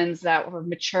woodlands that were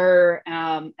mature,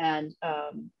 and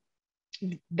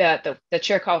that the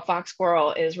Chiricahua fox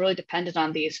squirrel is really dependent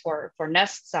on these for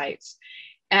nest sites.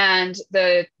 And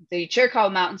the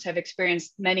Chiricahua Mountains have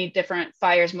experienced many different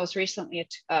fires, most recently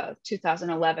a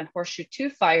 2011 Horseshoe 2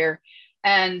 fire.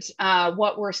 And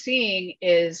what we're seeing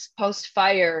is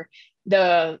post-fire,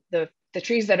 the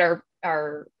trees that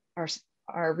are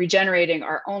regenerating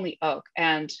are only oak.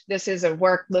 And this is a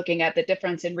work looking at the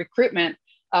difference in recruitment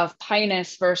of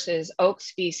pinus versus oak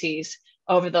species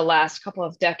over the last couple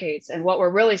of decades. And what we're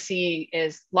really seeing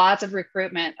is lots of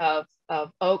recruitment of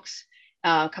oaks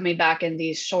coming back in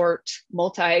these short,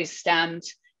 multi-stemmed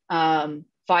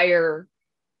fire,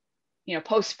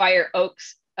 post-fire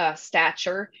oaks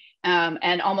stature,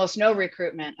 and almost no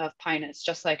recruitment of pinus,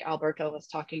 just like Alberto was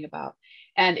talking about.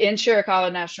 And in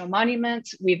Chiricahua National Monument,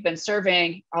 we've been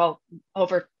surveying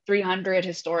over 300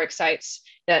 historic sites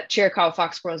that Chiricahua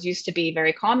fox squirrels used to be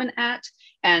very common at.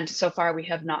 And so far we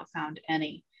have not found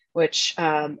any, which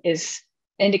is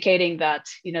indicating that,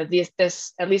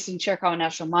 this, at least in Chiricahua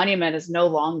National Monument, is no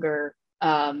longer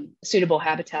suitable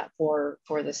habitat for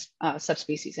this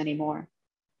subspecies anymore.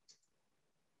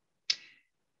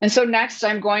 And so next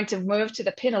I'm going to move to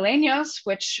the Pinaleños,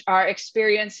 which are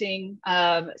experiencing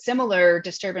similar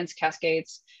disturbance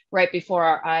cascades right before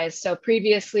our eyes. So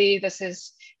previously, this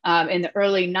is in the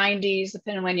early 90s, the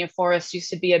Pinaleño forest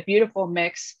used to be a beautiful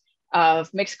mix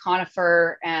of mixed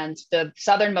conifer and the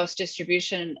southernmost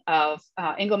distribution of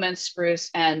Engelmann spruce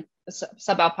and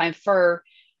subalpine fir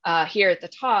here at the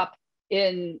top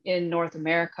in North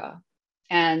America.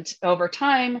 And over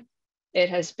time, it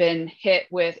has been hit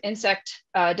with insect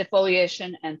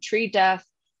defoliation and tree death,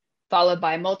 followed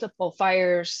by multiple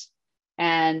fires.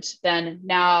 And then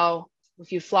now,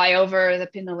 if you fly over the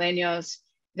Pinaleños,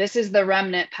 this is the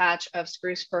remnant patch of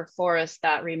spruce fir forest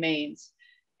that remains.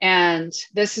 And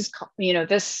this is,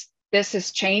 this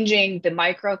is changing the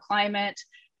microclimate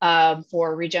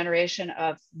for regeneration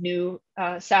of new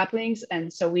saplings.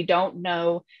 And so we don't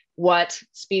know what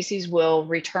species will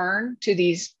return to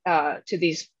these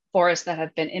forests that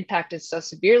have been impacted so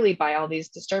severely by all these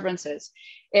disturbances,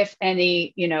 if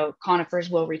any, conifers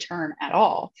will return at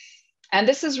all. And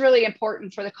this is really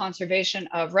important for the conservation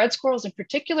of red squirrels in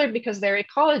particular, because their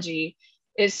ecology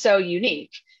is so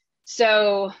unique.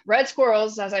 So red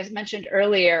squirrels, as I mentioned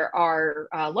earlier, are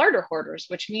larder hoarders,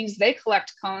 which means they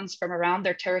collect cones from around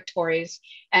their territories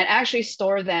and actually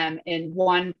store them in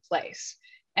one place.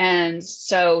 And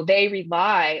so they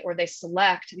rely, or they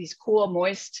select, these cool,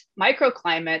 moist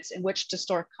microclimates in which to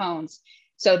store cones.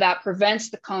 So that prevents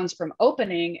the cones from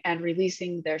opening and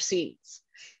releasing their seeds.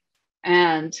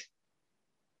 And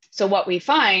so what we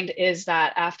find is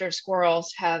that after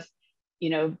squirrels have,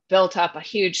 built up a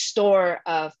huge store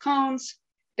of cones,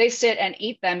 they sit and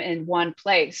eat them in one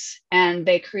place, and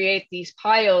they create these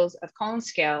piles of cone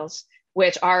scales,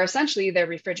 which are essentially their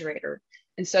refrigerator.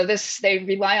 And so they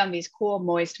rely on these cool,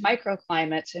 moist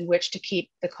microclimates in which to keep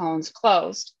the cones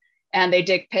closed. And they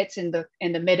dig pits in the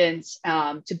middens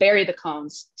to bury the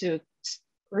cones, to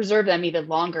reserve them even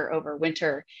longer over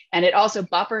winter. And it also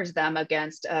buffers them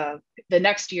against the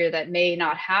next year that may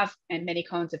not have many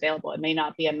cones available. It may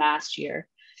not be a mast year.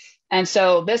 And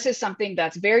so this is something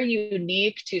that's very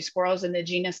unique to squirrels in the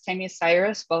genus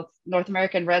Tamiocyrus, both North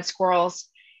American red squirrels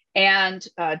and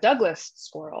Douglas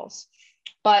squirrels.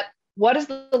 But what is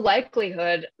the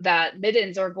likelihood that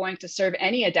middens are going to serve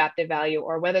any adaptive value,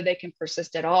 or whether they can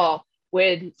persist at all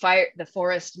when the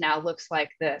forest now looks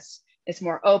like this? It's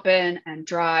more open and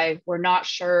dry. We're not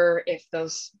sure if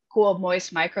those cool,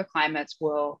 moist microclimates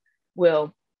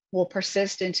will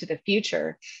persist into the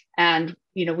future. And,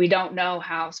 we don't know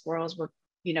how squirrels were,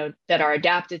 that are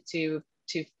adapted to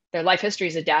their life history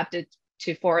is adapted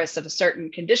to forests of a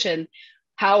certain condition,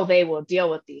 how they will deal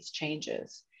with these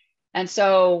changes. And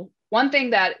so one thing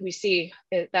that we see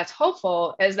that's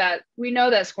hopeful is that we know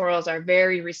that squirrels are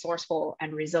very resourceful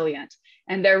and resilient,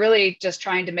 and they're really just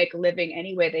trying to make a living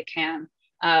any way they can.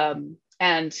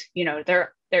 And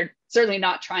they're certainly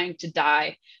not trying to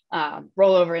die,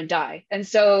 roll over and die. And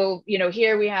so,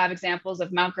 here we have examples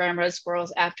of Mount Graham red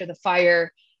squirrels after the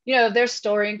fire. They're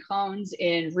storing cones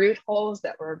in root holes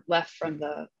that were left from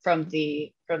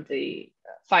the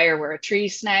fire where a tree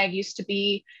snag used to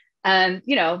be. And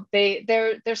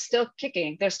they're still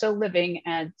kicking, they're still living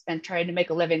and trying to make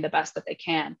a living the best that they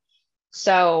can.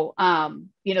 So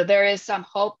there is some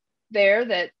hope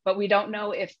there but we don't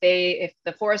know if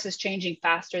the forest is changing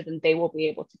faster than they will be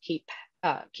able to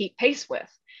keep pace with.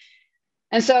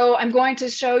 And so I'm going to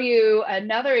show you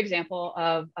another example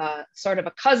of sort of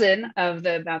a cousin of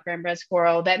the Mount Graham red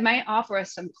squirrel that might offer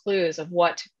us some clues of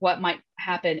what might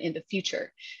happen in the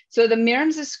future. So the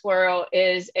Mirm's squirrel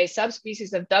is a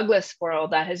subspecies of Douglas squirrel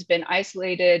that has been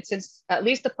isolated since at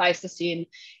least the Pleistocene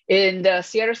in the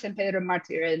Sierra San Pedro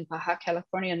Martir in Baja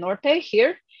California Norte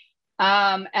here.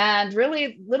 And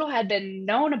really little had been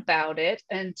known about it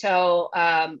until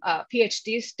a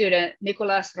PhD student,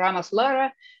 Nicolas Ramos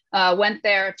Lara, went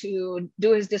there to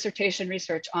do his dissertation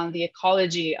research on the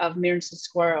ecology of Mirm's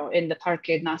squirrel in the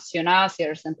Parque Nacional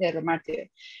Sierra San Pedro Martir.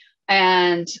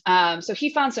 And so he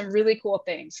found some really cool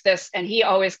things. And he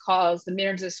always calls the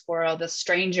Mirm's squirrel the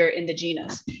stranger in the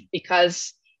genus,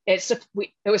 because it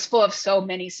was full of so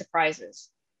many surprises.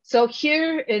 So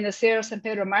here in the Sierra San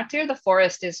Pedro Martir, the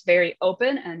forest is very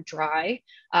open and dry,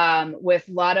 with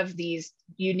a lot of these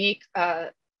unique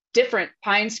different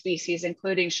pine species,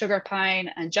 including sugar pine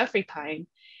and Jeffrey pine.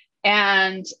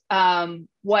 And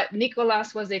what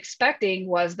Nicolas was expecting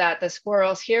was that the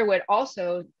squirrels here would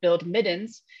also build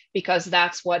middens, because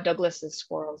that's what Douglas's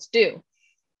squirrels do.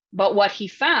 But what he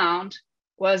found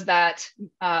was that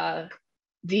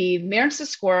the Mirm's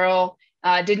squirrel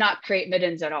did not create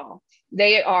middens at all.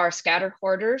 They are scatter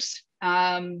hoarders.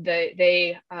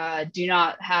 They do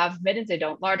not have middens. They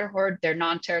don't larder hoard. They're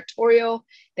non-territorial.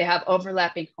 They have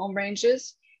overlapping home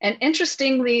ranges. And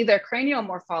interestingly, their cranial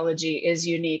morphology is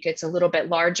unique. It's a little bit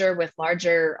larger, with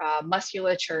larger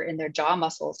musculature in their jaw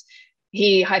muscles.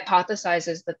 He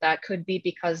hypothesizes that could be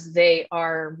because they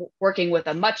are working with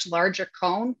a much larger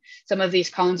cone. Some of these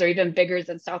cones are even bigger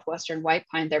than Southwestern white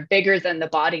pine. They're bigger than the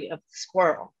body of the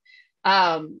squirrel.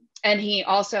 And he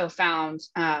also found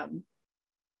that,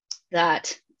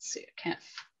 let's see,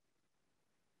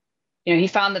 he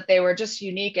found that they were just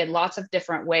unique in lots of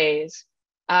different ways.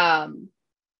 That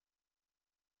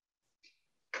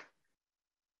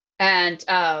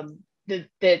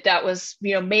was,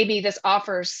 maybe this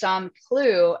offers some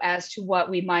clue as to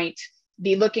what we might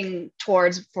be looking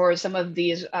towards for some of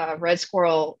these red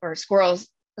squirrel or squirrels,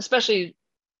 especially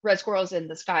red squirrels in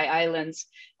the Sky Islands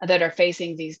that are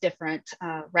facing these different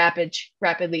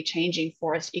rapidly changing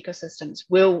forest ecosystems.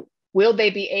 Will they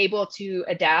be able to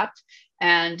adapt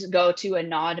and go to a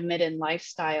non-midden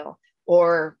lifestyle,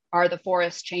 or are the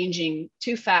forests changing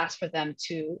too fast for them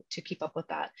to keep up with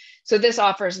that? So this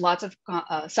offers lots of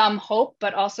some hope,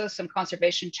 but also some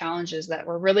conservation challenges that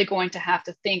we're really going to have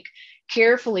to think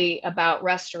carefully about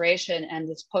restoration and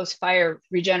this post-fire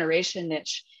regeneration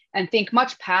niche, and think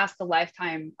much past the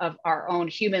lifetime of our own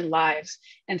human lives,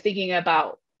 and thinking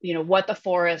about what the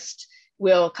forest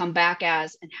will come back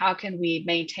as, and how can we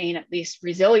maintain at least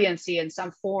resiliency in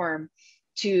some form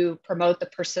to promote the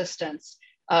persistence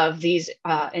of these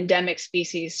endemic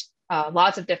species,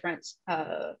 lots of different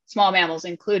small mammals,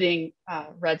 including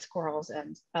red squirrels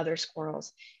and other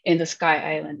squirrels in the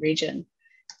Sky Island region.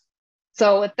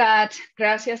 So with that,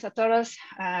 gracias a todos.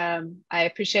 I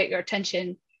appreciate your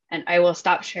attention, and I will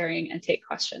stop sharing and take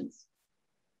questions.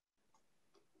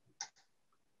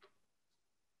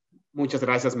 Muchas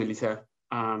gracias, Melissa.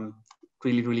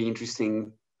 Really, really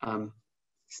interesting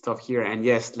stuff here. And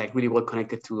yes, like really well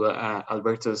connected to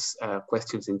Alberto's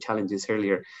questions and challenges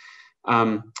earlier.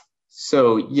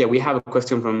 So yeah, we have a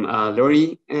question from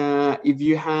Lori. If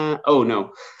you have, oh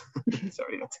no,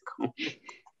 sorry, that's a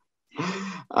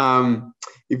comment.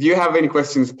 If you have any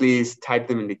questions, please type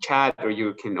them in the chat, or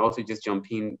you can also just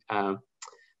jump in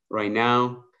right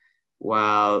now.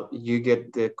 While you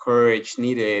get the courage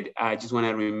needed, I just want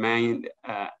to remind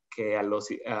que a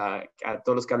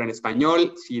todos los que hablan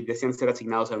español, si desean ser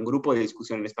asignados a un grupo de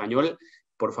discusión en español,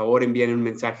 por favor envíen un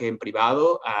mensaje en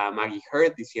privado a Maggie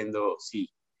Hurt diciendo sí.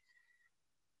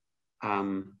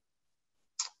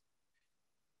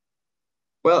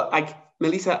 Well,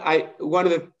 Melissa, one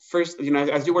of the first,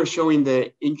 as you were showing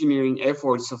the engineering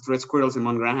efforts of red squirrels in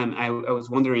Mount Graham, I was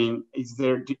wondering,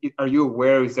 are you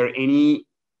aware, is there any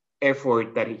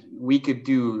effort that we could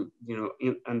do,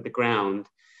 on the ground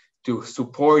to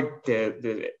support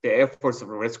the efforts of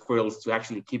red squirrels to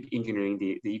actually keep engineering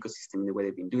the ecosystem the way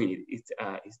they've been doing it?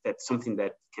 Is that something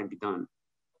that can be done?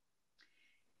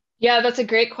 Yeah, that's a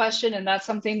great question. And that's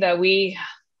something that we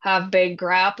have been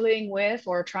grappling with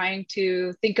or trying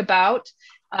to think about.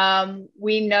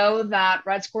 We know that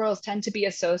red squirrels tend to be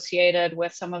associated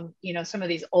with some of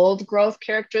these old growth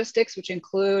characteristics, which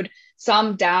include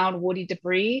some down woody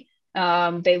debris.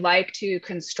 They like to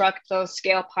construct those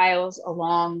scale piles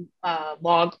along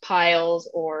log piles,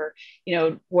 or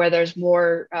where there's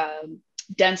more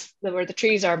dense, where the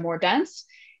trees are more dense.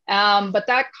 But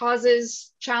that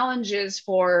causes challenges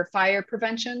for fire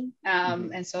prevention.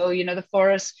 And so, the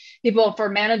forest people, for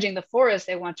managing the forest,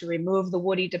 they want to remove the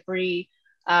woody debris.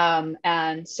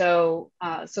 And so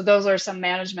those are some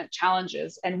management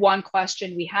challenges. And one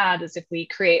question we had is if we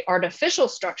create artificial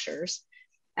structures,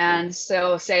 and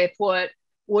so say put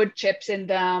wood chips in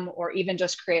them, or even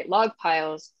just create log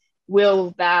piles,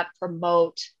 will that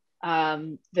promote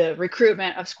the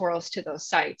recruitment of squirrels to those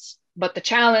sites? But the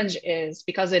challenge is,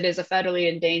 because it is a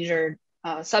federally endangered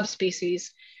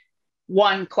subspecies,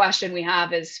 one question we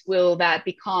have is, will that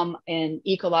become an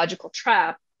ecological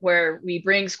trap where we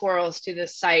bring squirrels to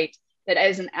this site that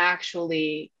isn't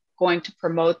actually going to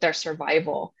promote their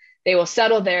survival? They will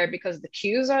settle there because the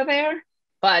cues are there,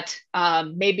 but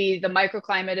maybe the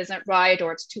microclimate isn't right,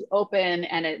 or it's too open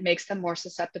and it makes them more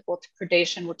susceptible to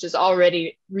predation, which is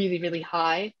already really, really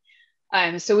high.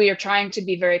 So we are trying to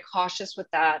be very cautious with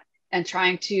that, and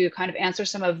trying to kind of answer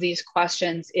some of these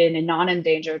questions in a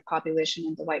non-endangered population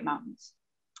in the White Mountains.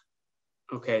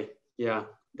 Okay,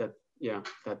 that's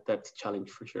a challenge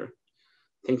for sure.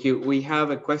 Thank you. We have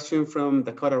a question from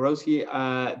Dakota Rosie.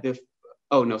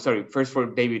 First for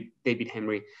David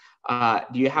Henry.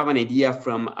 Do you have an idea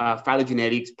from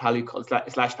phylogenetics /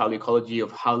 paleoecology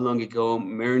of how long ago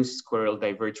Mearns squirrel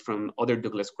diverged from other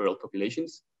Douglas squirrel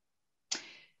populations?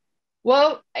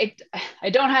 Well, I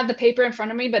don't have the paper in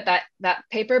front of me, but that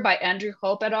paper by Andrew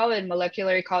Hope et al. In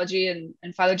Molecular Ecology and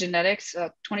Phylogenetics,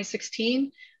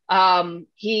 2016,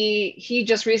 he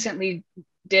just recently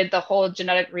did the whole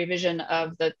genetic revision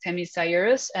of the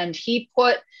Themyscirus, and he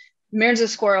put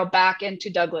Mearns' squirrel back into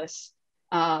Douglas.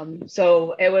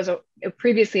 So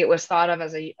previously it was thought of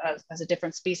as a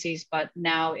different species, but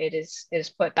now it is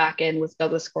put back in with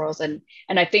Douglas squirrels, and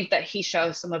I think that he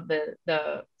shows some of the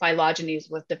phylogenies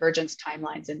with divergence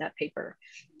timelines in that paper,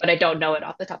 but I don't know it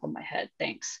off the top of my head.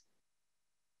 Thanks.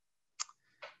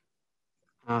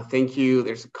 Thank you.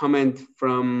 There's a comment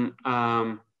from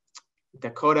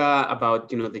Dakota about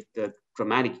the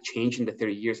dramatic change in the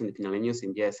 30 years in the Pinaleños,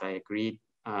 and yes, I agreed,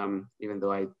 even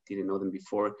though I didn't know them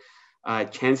before.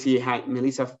 Chansey, hi,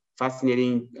 Melissa,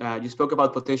 fascinating. You spoke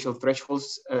about potential threshold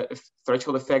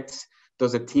effects.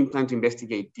 Does the team plan to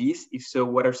investigate these? If so,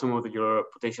 what are some of your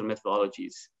potential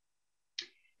methodologies?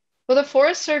 Well, the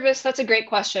Forest Service, that's a great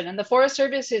question. And the Forest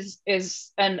Service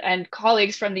and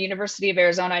colleagues from the University of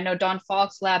Arizona, I know Don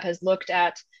Falk's lab has looked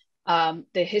at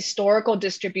the historical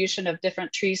distribution of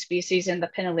different tree species in the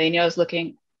Pinaleños,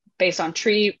 looking based on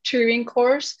tree ring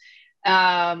course.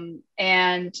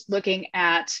 And looking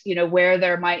at where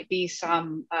there might be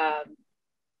some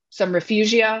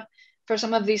refugia for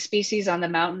some of these species on the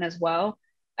mountain as well.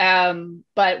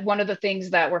 But one of the things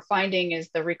that we're finding is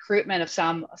the recruitment of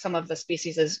some of the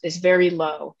species is very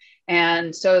low.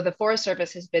 And so the Forest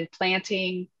Service has been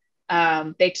planting.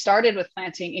 They started with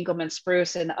planting Engelmann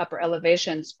spruce in the upper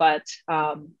elevations, but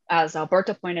as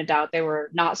Alberto pointed out, they were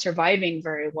not surviving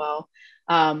very well.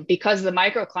 Because the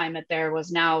microclimate there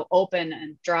was now open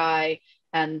and dry,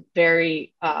 and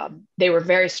very, they were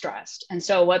very stressed. And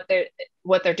so what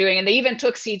they're doing, and they even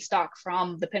took seed stock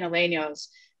from the Pinaleños,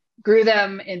 grew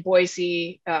them in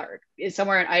Boise,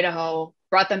 somewhere in Idaho,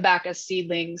 brought them back as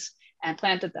seedlings and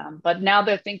planted them. But now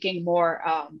they're thinking more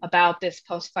about this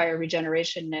post-fire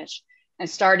regeneration niche and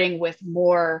starting with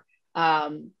more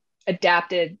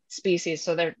adapted species.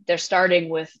 So they're starting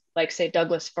with, like, say,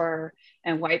 Douglas fir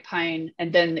and white pine,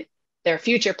 and then their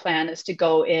future plan is to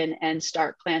go in and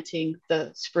start planting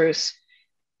the spruce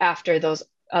after those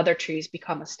other trees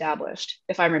become established.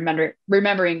 If I'm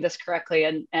remembering this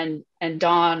correctly, and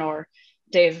Dawn or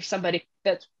Dave, somebody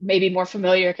that's maybe more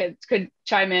familiar could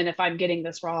chime in if I'm getting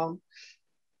this wrong.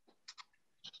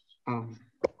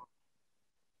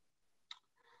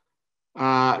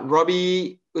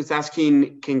 Robbie was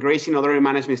asking, can grazing and other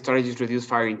management strategies reduce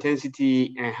fire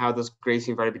intensity, and how does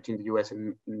grazing vary between the US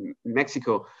and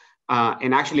Mexico?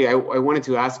 And actually, I wanted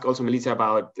to ask also Melissa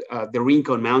about the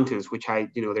Rincon Mountains, which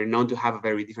they're known to have a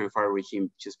very different fire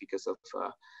regime just because of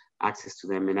access to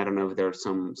them. And I don't know if there are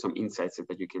some insights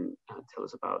that you can tell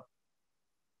us about.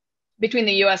 Between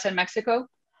the US and Mexico?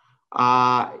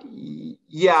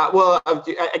 Yeah, well,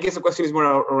 I guess the question is more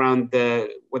around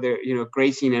whether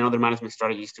grazing and other management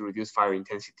strategies to reduce fire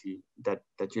intensity that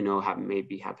may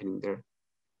be happening there.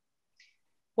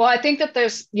 Well, I think that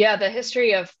there's the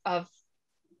history of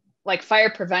like fire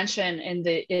prevention in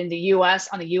the US,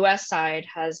 on the US side,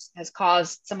 has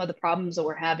caused some of the problems that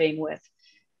we're having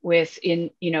with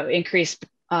increased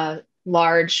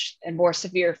large and more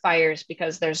severe fires,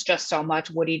 because there's just so much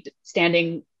woody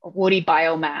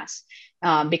biomass,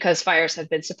 because fires have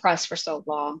been suppressed for so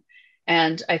long.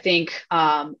 And I think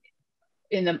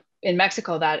in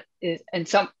Mexico that is,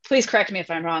 and please correct me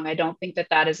if I'm wrong, I don't think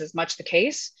that is as much the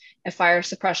case. And fire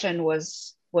suppression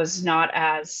was not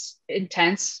as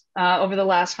intense over the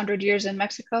last 100 years in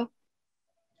Mexico.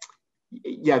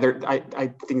 Yeah,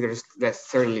 I think there's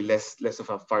certainly less of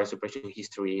a fire suppression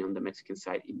history on the Mexican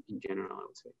side in general, I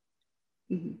would say.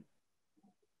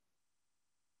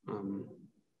 Mm-hmm.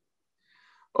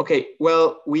 Okay,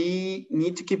 well, we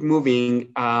need to keep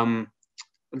moving.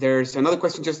 There's another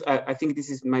question, I think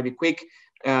this might be quick,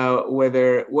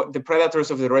 whether the predators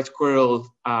of the red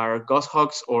squirrel are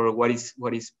goshawks, or what is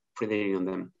predating on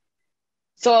them?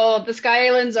 So the Sky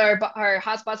Islands are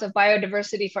hotspots of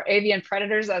biodiversity for avian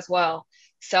predators as well.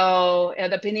 So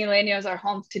the Pinaleños are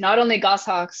home to not only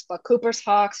goshawks, but Cooper's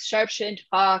hawks, sharp-shinned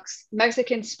hawks,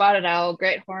 Mexican spotted owl,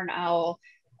 great horned owl,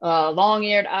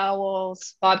 long-eared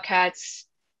owls, bobcats,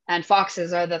 and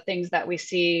foxes are the things that we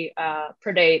see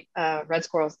predate red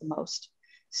squirrels the most.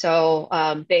 So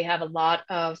they have a lot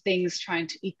of things trying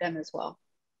to eat them as well.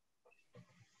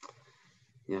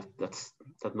 Yeah,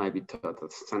 that might be tough.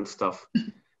 That's some stuff.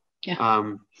 Yeah.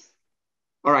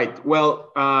 All right.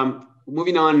 Well,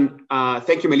 moving on.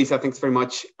 Thank you, Melissa. Thanks very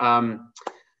much.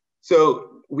 So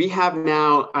we have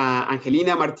now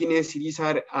Angelina Martinez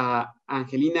Irizar.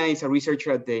 Angelina is a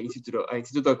researcher at the Instituto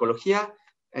de Ecología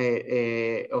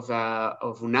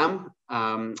of UNAM,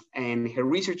 and her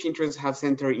research interests have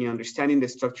centered in understanding the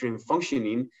structure and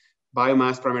functioning,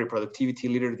 biomass, primary productivity,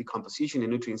 litter decomposition,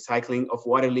 and nutrient cycling of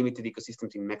water-limited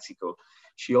ecosystems in Mexico.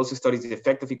 She also studies the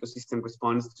effect of ecosystem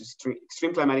response to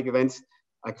extreme climatic events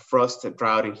like frost,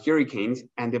 drought, and hurricanes,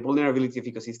 and the vulnerability of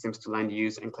ecosystems to land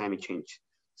use and climate change.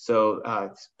 So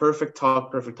it's perfect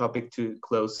topic to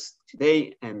close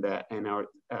today and our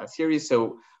series.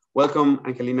 So welcome,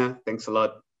 Angelina. Thanks a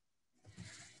lot.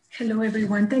 Hello,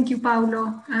 everyone. Thank you,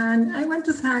 Paulo. And I want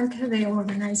to thank the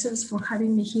organizers for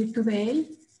having me here today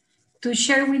to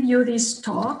share with you this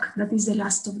talk, that is the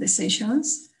last of the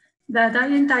sessions, that I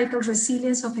entitled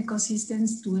Resilience of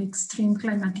Ecosystems to Extreme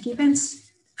Climatic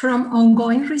Events, from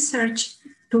ongoing research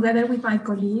together with my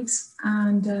colleagues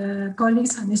and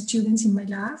students in my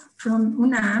lab from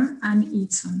UNAM and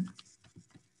ITSON.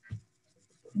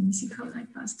 Let me see how I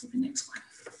pass to the next one.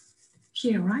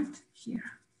 Here, right?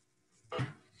 Here.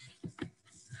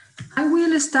 I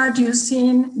will start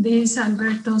using this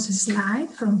Alberto's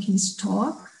slide from his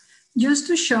talk, just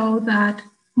to show that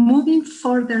moving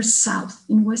further south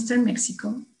in Western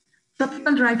Mexico,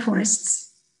 tropical dry forests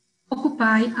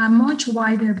occupy a much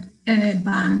wider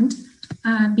band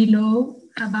below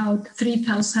about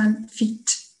 3,000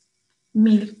 feet,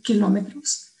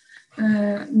 millimeters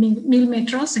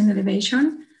in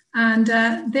elevation. And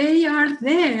they are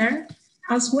there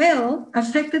as well,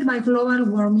 affected by global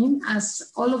warming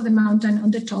as all of the mountain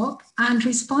on the top, and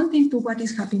responding to what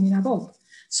is happening above.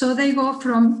 So they go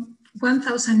from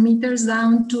 1,000 meters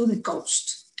down to the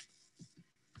coast.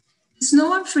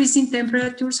 Snow and freezing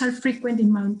temperatures are frequent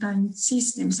in mountain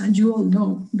systems, and you all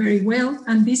know very well,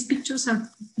 and these pictures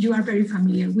you are very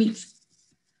familiar with.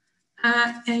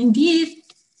 Indeed,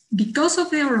 because of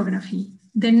the orography,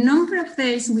 the number of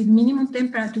days with minimum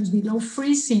temperatures below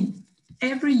freezing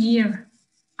every year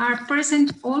are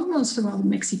present almost throughout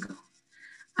Mexico.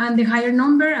 And the higher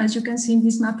number, as you can see in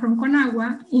this map from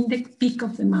Conagua, in the peak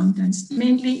of the mountains,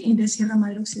 mainly in the Sierra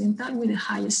Madre Occidental with the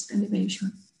highest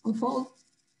elevation of all.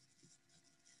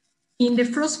 In the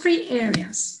frost-free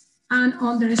areas and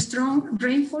under strong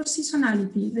rainfall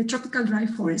seasonality, the tropical dry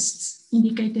forests,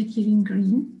 indicated here in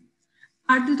green,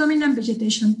 are the dominant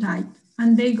vegetation type,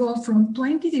 and they go from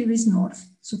 20 degrees north,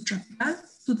 subtropical,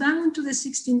 to down to the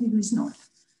 16 degrees north.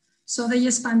 So they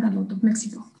span a lot of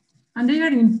Mexico. And they are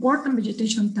an important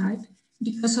vegetation type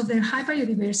because of their high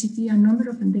biodiversity and number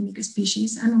of endemic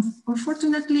species, and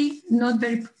unfortunately not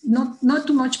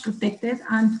too much protected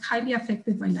and highly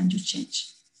affected by land use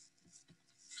change.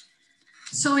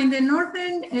 So in the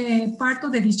northern part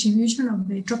of the distribution of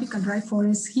the tropical dry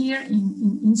forest here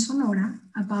in Sonora,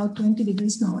 about 20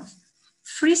 degrees north,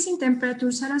 freezing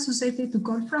temperatures are associated to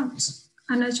cold fronts.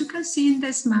 And as you can see in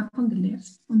this map on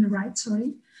the right,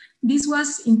 this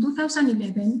was in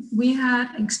 2011, we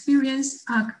had experienced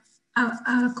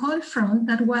a cold front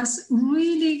that was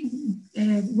really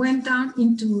went down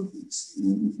into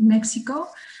Mexico,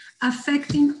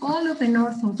 affecting all of the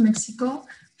north of Mexico,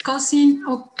 causing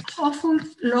awful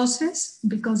losses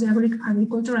because of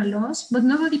agricultural loss, but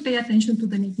nobody paid attention to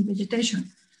the native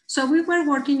vegetation. So we were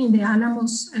working in the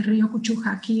Alamos Rio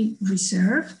Cuchujaqui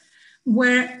Reserve,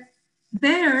 where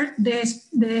there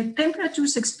the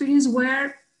temperatures experienced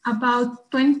were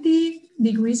about 20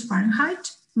 degrees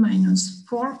Fahrenheit, minus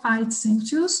 4 or 5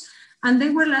 Celsius, and they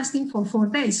were lasting for 4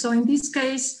 days. So in this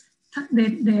case,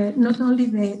 not only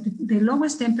the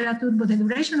lowest temperature, but the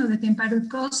duration of the temperature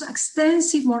caused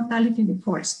extensive mortality in the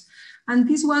forest. And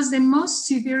this was the most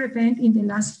severe event in the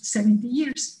last 70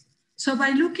 years. So by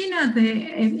looking at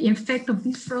the effect of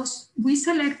this frost, we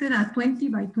selected a 20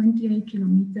 by 28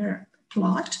 kilometer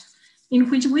plot in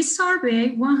which we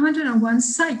surveyed 101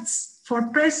 sites for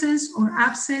presence or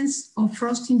absence of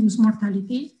frost-induced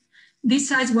mortality. These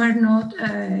sites were not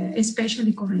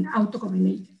especially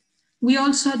autocorrelated. We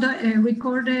also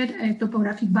recorded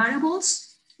topographic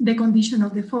variables, the condition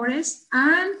of the forest,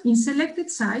 and in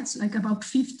selected sites, like about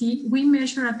 50, we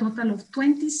measured a total of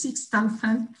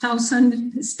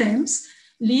 26,000 stems,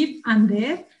 live and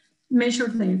dead,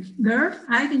 measured their girth,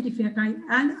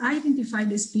 identify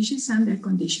the species and their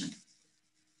condition.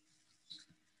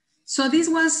 So this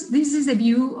is the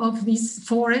view of this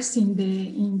forest in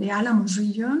the Alamos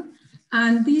region.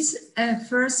 And this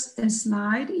first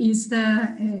slide is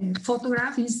the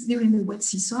photograph is during the wet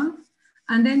season.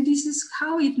 And then this is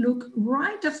how it looked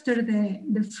right after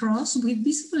the frost with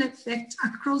visible effect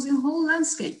across the whole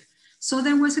landscape. So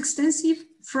there was extensive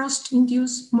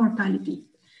frost-induced mortality.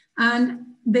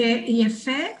 And the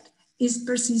effect is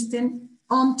persistent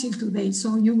until today.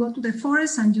 So you go to the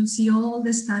forest and you see all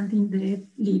the standing dead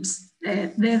leaves,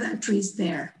 dead trees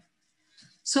there.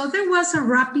 So there was a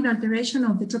rapid alteration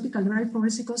of the tropical dry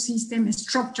forest ecosystem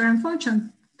structure and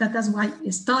function. That's why I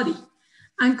study.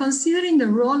 And considering the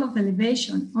role of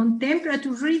elevation on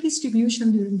temperature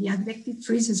redistribution during the advective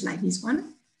freezes like this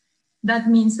one, that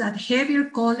means that heavier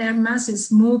cold air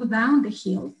masses move down the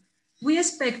hill, we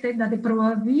expected that the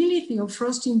probability of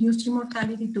frost-induced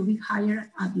mortality to be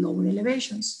higher at lower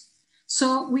elevations.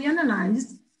 So we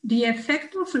analyzed the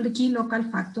effect of the key local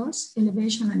factors,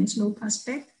 elevation and slope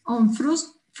aspect, on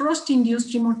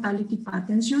frost-induced mortality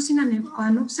patterns using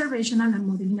an observational and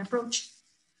modeling approach.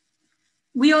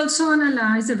 We also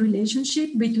analyzed the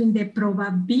relationship between the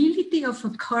probability of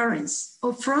occurrence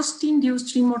of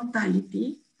frost-induced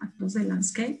mortality across the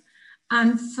landscape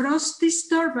and frost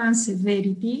disturbance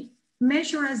severity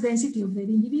measured as density of dead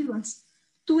individuals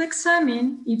to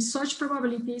examine if such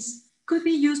probabilities could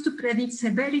be used to predict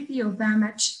severity of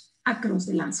damage across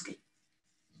the landscape.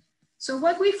 So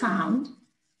what we found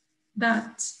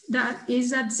is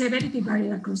that severity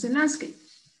varied across the landscape.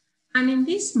 And in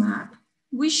this map,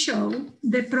 we show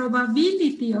the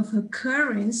probability of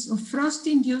occurrence of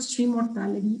frost-induced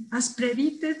mortality as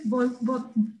predicted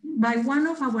by one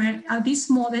of this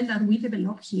model that we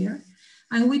developed here.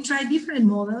 And we tried different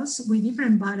models with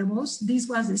different variables. This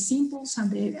was the simples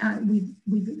and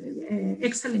with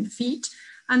excellent fit.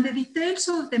 And the details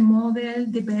of the model,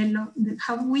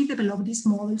 how we developed these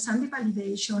models and the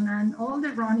validation and all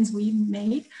the runs we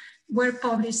made were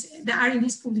published, they are in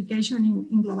this publication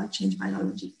in Global Change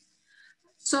Biology.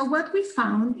 So what we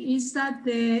found is that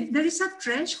there is a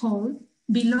threshold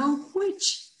below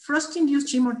which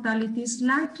frost-induced mortality is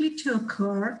likely to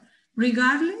occur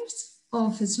regardless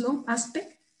of slope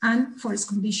aspect and forest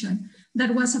condition.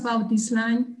 That was about this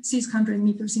line, 600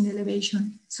 meters in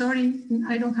elevation. Sorry,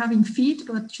 I don't have in feet,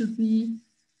 but should be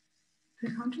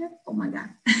 300? Oh my God.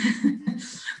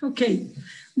 Okay.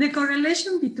 The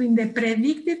correlation between the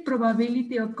predicted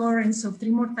probability occurrence of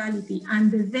tree mortality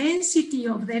and the density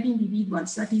of dead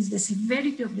individuals, that is the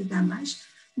severity of the damage,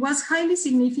 was highly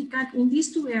significant in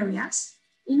these two areas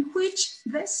in which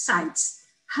the sites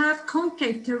have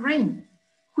concave terrain,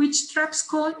 which traps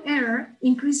cold air,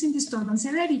 increasing disturbance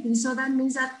severity. So that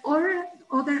means that other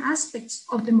aspects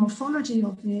of the morphology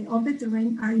of the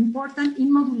terrain are important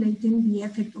in modulating the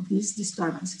effect of these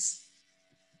disturbances.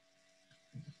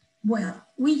 Well,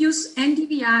 we use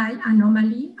NDVI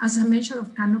anomaly as a measure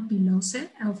of canopy loss,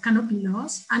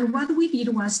 and what we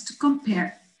did was to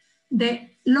compare the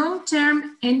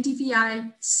long-term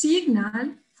NDVI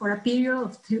signal for a period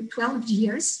of 12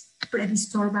 years,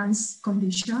 pre-disturbance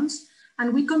conditions,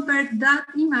 and we compared that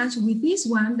image with this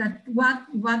one, that what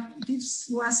this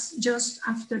was just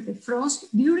after the frost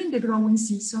during the growing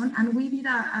season, and we did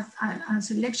a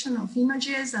selection of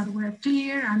images that were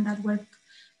clear and that were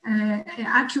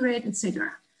accurate,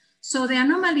 etc. So the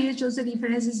anomaly is just the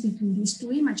differences between these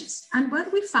two images. And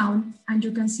what we found, and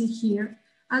you can see here,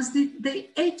 as the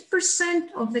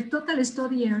 8% of the total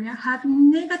study area had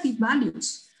negative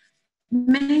values,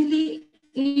 mainly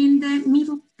in the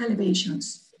middle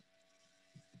elevations.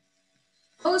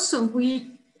 Also,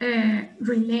 we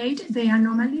relate the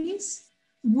anomalies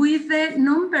with the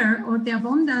number or the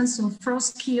abundance of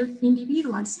frost-killed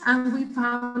individuals. And we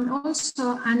found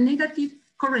also a negative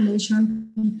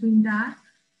correlation between that,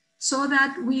 so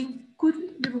that we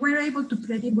were able to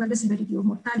predict well the severity of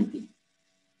mortality.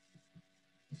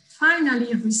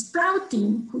 Finally,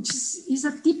 resprouting, which is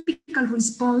a typical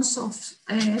response of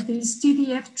these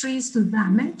TDF trees to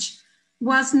damage,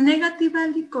 was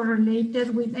negatively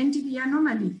correlated with NTD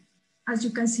anomaly, as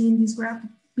you can see in this graph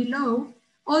below,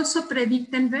 also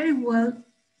predicting very well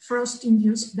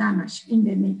frost-induced damage in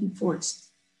the native forest.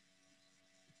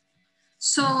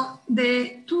 So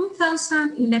the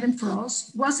 2011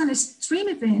 frost was an extreme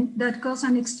event that caused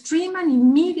an extreme and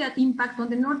immediate impact on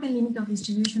the northern limit of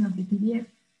distribution of the TDF.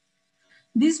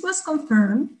 This was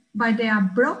confirmed by the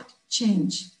abrupt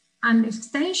change and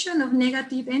extension of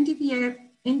negative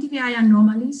NTVI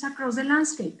anomalies across the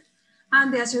landscape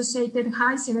and the associated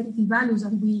high severity values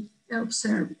that we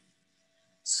observed.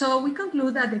 So we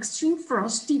conclude that extreme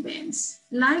frost events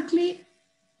likely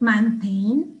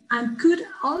maintain and could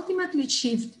ultimately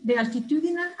shift the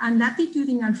altitudinal and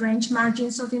latitudinal range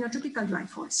margins of the neotropical dry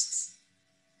forests.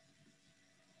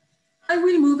 I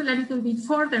will move a little bit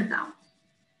further down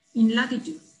in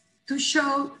latitude to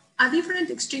show a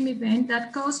different extreme event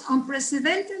that caused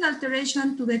unprecedented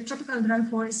alteration to the tropical dry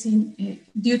forests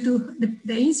due to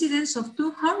the incidence of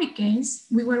two hurricanes.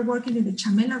 We were working in the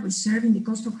Chamela Reserve in the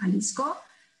coast of Jalisco,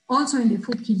 also in the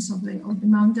foothills of the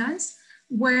mountains,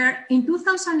 where in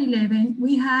 2011,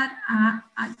 we had a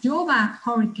Yoba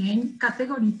hurricane,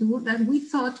 category 2, that we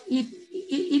thought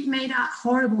it made a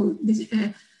horrible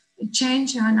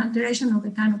change and alteration of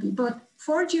the canopy. But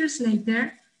 4 years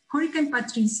later, Hurricane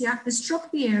Patricia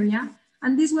struck the area,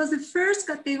 and this was the first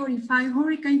category 5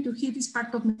 hurricane to hit this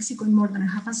part of Mexico in more than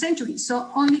half a century.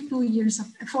 So only 4 years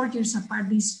apart,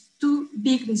 these two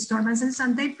big disturbances,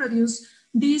 and they produced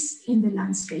this in the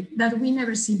landscape that we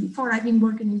never seen before. I've been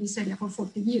working in this area for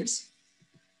 40 years.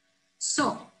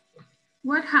 So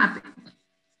what happened?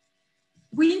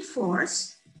 Wind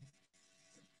force,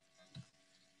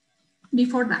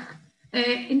 before that,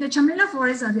 in the Chamela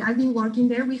forest that I've been working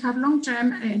there, we have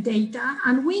long-term data,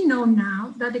 and we know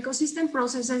now that ecosystem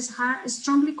processes are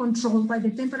strongly controlled by the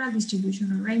temporal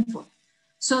distribution of rainfall.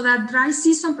 So that dry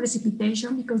season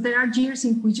precipitation, because there are years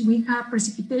in which we have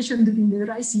precipitation during the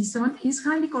dry season, is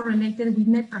highly correlated with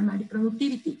net primary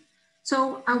productivity.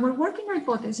 So our working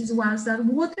hypothesis was that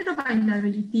water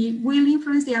availability will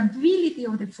influence the ability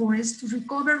of the forest to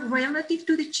recover relative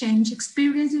to the change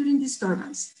experienced during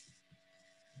disturbance.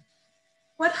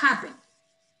 What happened?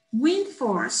 Wind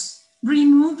force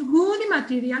removed woody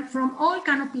material from all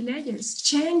canopy layers,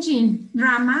 changing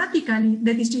dramatically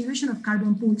the distribution of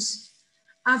carbon pools.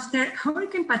 After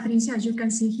Hurricane Patricia, as you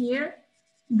can see here,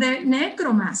 the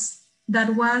necromass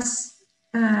that was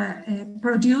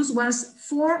produced was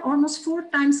almost four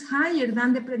times higher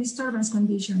than the pre-disturbance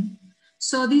condition.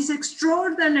 So this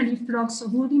extraordinary flux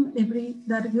of woody debris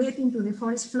that get into the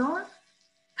forest floor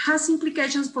has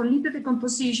implications for litter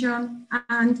decomposition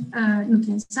and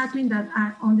nutrient cycling that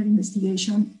are under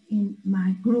investigation in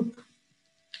my group.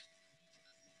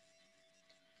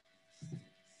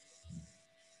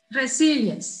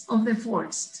 Resilience of the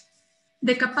forest.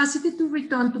 the capacity to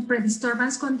return to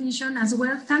pre-disturbance condition as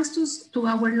well. Thanks to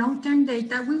our long-term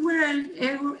data, we were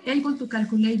able to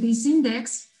calculate this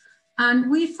index,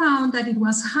 and we found that it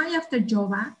was high after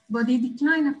Jova, but it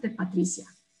declined after Patricia.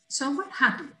 So what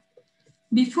happened?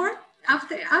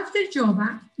 After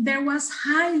Jova, there was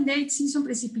high late season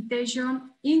precipitation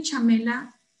in Chamela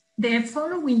the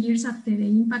following years after the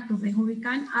impact of the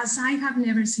hurricane, as I have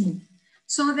never seen.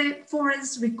 So the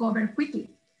forests recovered quickly.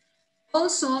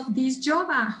 Also, this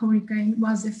Jova hurricane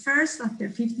was the first after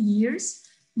 50 years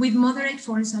with moderate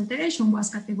forest alteration, was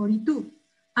category 2.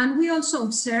 And we also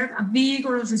observed a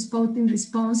vigorous responding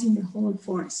response in the whole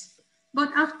forest.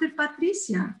 But after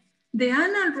Patricia, the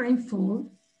annual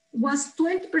rainfall was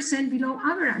 20% below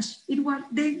average.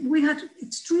 We had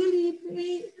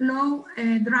extremely low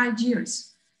dry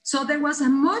years. So there was a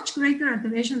much greater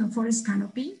alteration of forest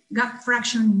canopy, gap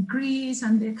fraction increase,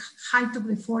 and the height of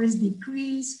the forest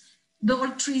decrease.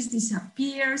 Tall trees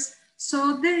disappears.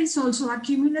 So there is also a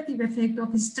cumulative effect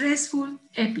of stressful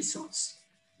episodes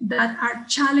that are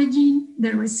challenging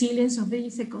the resilience of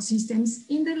these ecosystems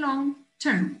in the long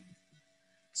term.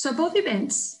 So both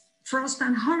events, frost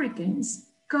and hurricanes,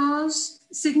 cause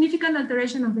significant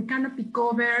alteration of the canopy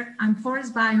cover and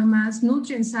forest biomass,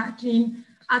 nutrient cycling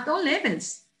at all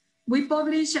levels. We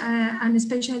published a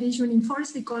special issue in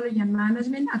Forest Ecology and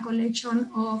Management, a collection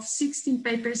of 16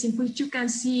 papers in which you can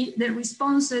see the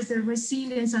responses, the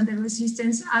resilience, and the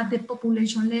resistance at the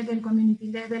population level,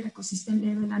 community level, ecosystem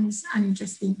level, and it's an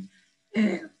interesting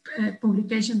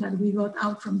publication that we got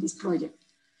out from this project.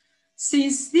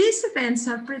 Since these events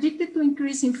are predicted to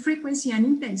increase in frequency and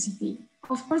intensity,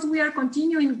 of course, we are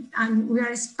continuing and we are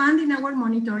expanding our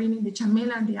monitoring in the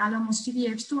Chamela and the Alamos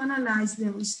TDFs to analyze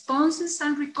the responses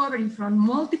and recovery from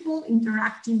multiple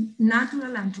interacting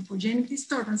natural anthropogenic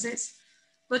disturbances,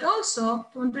 but also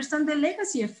to understand the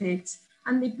legacy effects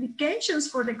and the implications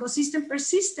for the ecosystem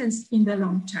persistence in the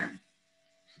long term.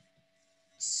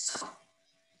 So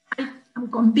I am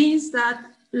convinced that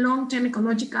long-term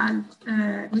ecological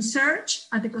research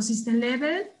at the ecosystem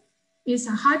level is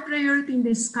a high priority in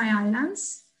the Sky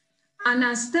Islands. And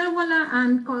as Terwala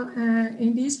and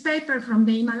in this paper from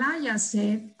the Himalayas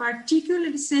said,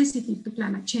 particularly sensitive to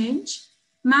climate change,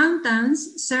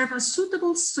 mountains serve as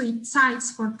suitable sites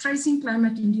for tracing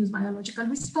climate-induced biological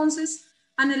responses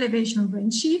and elevation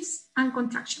range shifts and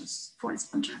contractions,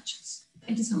 forest contractions.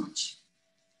 Thank you so much.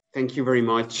 Thank you very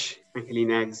much,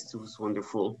 Angelina. This was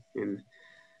wonderful. And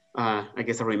I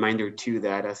guess a reminder too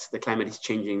that as the climate is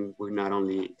changing, we're not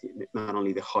only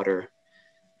the hotter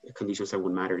conditions are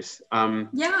what matters.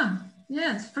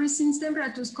 Yes, freezing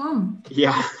temperatures come.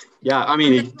 Yeah. I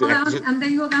mean, and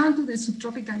they go down to the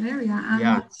subtropical area,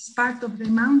 and it's part of the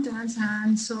mountains.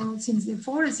 And so, since the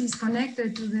forest is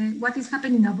connected to what is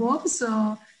happening above,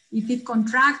 so if it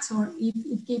contracts or if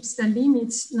it keeps the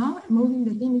limits, moving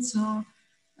the limits, so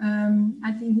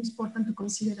I think it's important to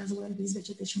consider as well this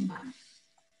vegetation balance.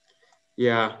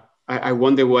 Yeah, I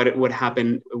wonder what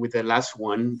happened with the last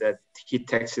one that hit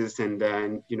Texas and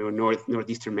then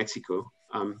northeastern Mexico.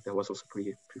 That was also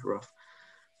pretty rough.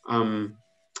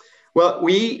 Well,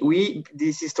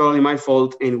 this is totally my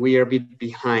fault, and we are a bit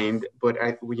behind.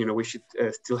 But we should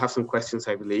still have some questions,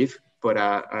 I believe. But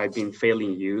I've been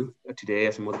failing you today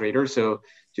as a moderator, so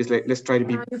just let's try to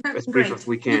be as brief as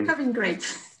we can. You're having great.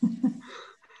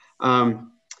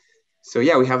 So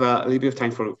yeah, we have a little bit of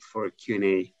time for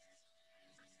Q&A.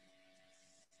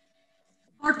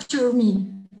 Torture me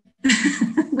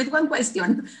with one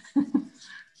question.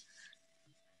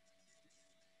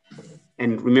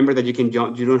 And remember that you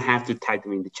don't have to type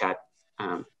them in the chat.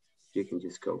 You can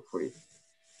just go for it.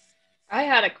 I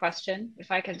had a question,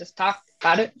 if I can just talk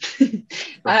about it.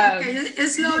 Okay,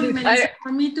 slowly, Melissa,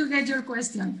 for me to get your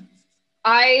question.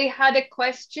 I had a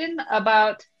question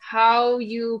about how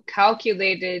you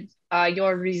calculated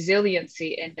your resiliency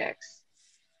index.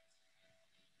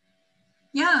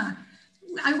 Yeah.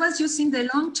 I was using the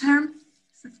long-term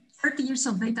 30 years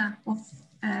of data of,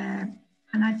 and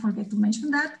I forget to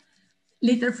mention that,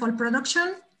 litter fall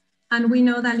production. And we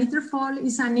know that litter fall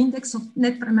is an index of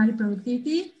net primary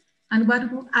productivity. And what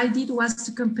I did was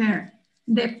to compare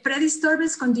the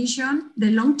pre-disturbance condition,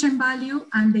 the long-term value,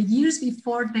 and the years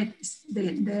before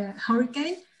the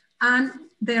hurricane, and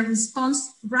the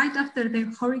response right after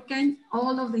the hurricane,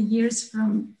 all of the years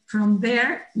from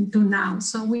there to now.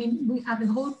 So we have a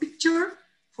whole picture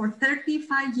for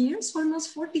 35 years,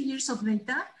 almost 40 years of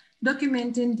data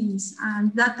documenting this.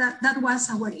 And that was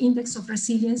our index of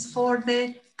resilience for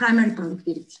the primary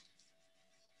productivity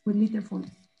with litter fall.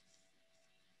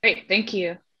 Great, thank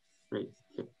you. Great.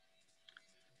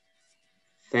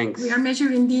 Thanks. We are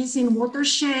measuring this in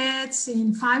watersheds,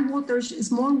 in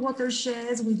small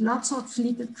watersheds with lots of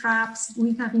fleeted traps.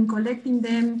 We have been collecting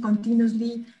them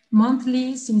continuously,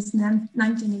 monthly since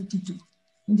 1982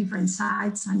 in different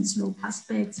sites and slope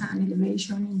aspects and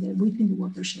elevation within the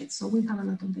watershed. So we have a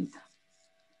lot of data.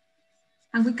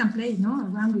 And we can play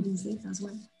around with this data as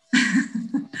well.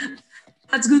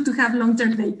 That's good to have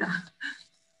long-term data.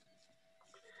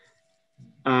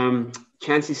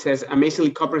 Chansey says,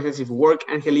 amazingly comprehensive work,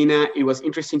 Angelina. It was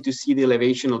interesting to see the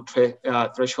elevational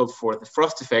threshold for the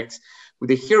frost effects. With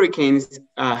the hurricanes,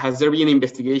 has there been an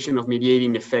investigation of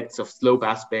mediating effects of slope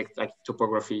aspects like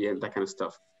topography and that kind of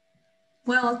stuff?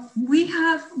 Well,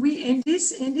 in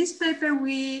this paper,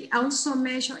 we also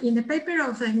measure, in the paper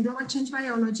of global change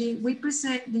biology, we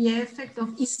present the effect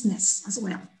of isthmus as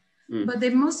well. But the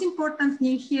most important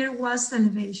thing here was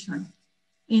elevation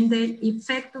in the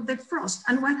effect of the frost.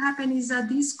 And what happened is that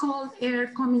this cold air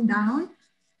coming down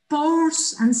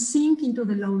pours and sink into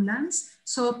the lowlands,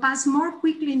 so pass more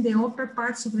quickly in the upper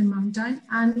parts of the mountain,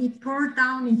 and it poured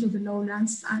down into the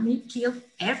lowlands and it killed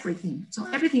everything. So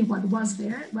everything what was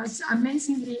there was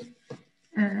amazingly,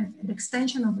 the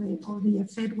extension of the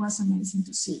effect was amazing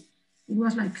to see. It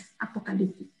was like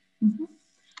apocalyptic.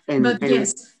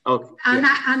 Yes,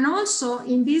 and also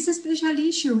in this special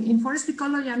issue in forest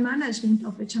ecology and management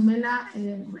of the Chamela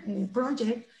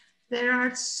project, there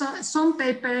are some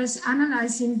papers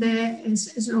analyzing the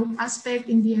slope aspect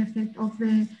in the effect of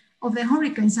the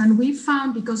hurricanes, and we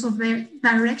found, because of the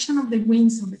direction of the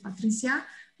winds of the Patricia,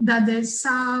 that the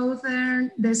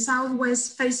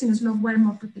southwest facing slopes were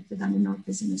more protected than the north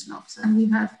facing slopes, and we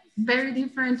had very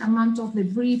different amount of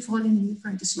debris falling in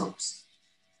different slopes.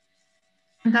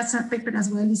 And that's a paper as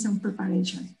well, is on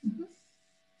preparation.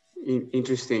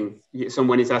 Interesting.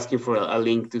 Someone is asking for a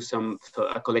link to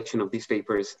a collection of these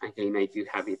papers. Angelina, if you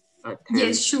have it.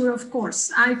 Yes, sure, of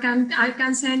course. I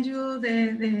can send you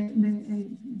the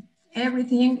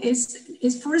everything.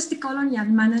 Is forest ecology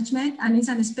and management, and it's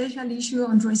a special issue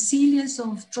on resilience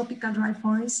of tropical dry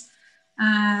forests,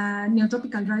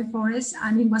 neotropical dry forests,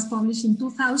 and it was published in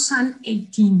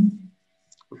 2018.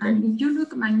 Okay. And if you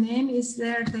look, my name is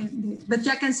there, but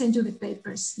I can send you the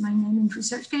papers. My name is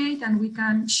ResearchGate, and we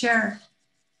can share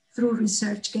through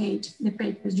ResearchGate the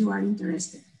papers you are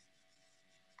interested.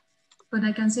 But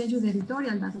I can send you the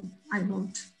editorial that I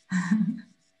wrote.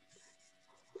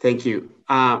 Thank you.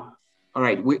 All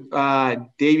right,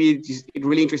 David,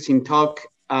 really interesting talk.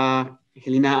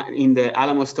 Helena, in the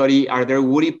Alamo study, are there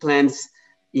woody plants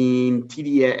in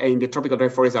in the tropical dry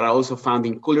forests that are also found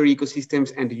in cooler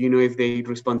ecosystems? And do you know if they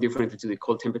respond differently to the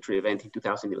cold temperature event in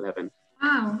 2011?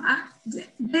 Wow,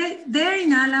 there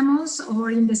in Alamos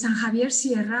or in the San Javier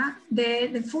Sierra,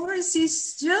 the forest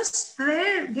is just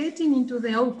there getting into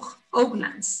the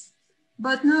oaklands.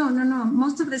 But no,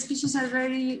 most of the species are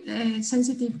very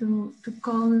sensitive to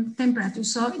cold temperature.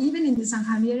 So even in the San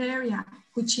Javier area,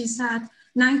 which is at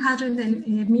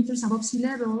 900 meters above sea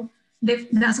level,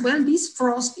 as well, this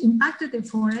frost impacted the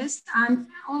forest, and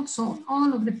also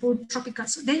all of the poor tropical,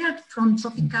 so they are from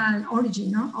tropical origin,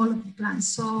 no? All of the plants.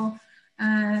 So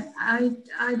I'm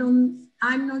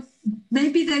not,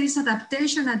 maybe there is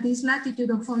adaptation at this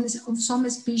latitude of some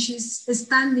species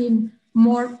standing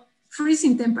more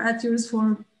freezing temperatures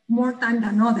for more time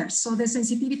than others. So the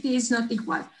sensitivity is not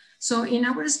equal. So in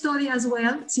our study as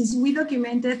well, since we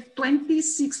documented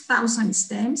 26,000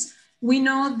 stems, we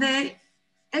know the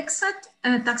exact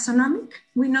taxonomic,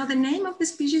 we know the name of the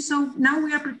species. So now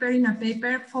we are preparing a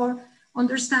paper for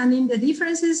understanding the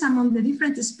differences among the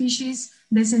different species,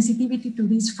 the sensitivity to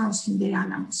this frost in the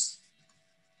Alamos.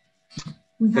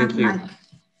 We have like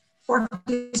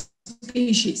 40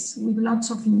 species with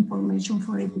lots of information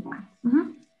for everyone.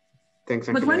 Thanks,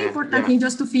 but one important thing,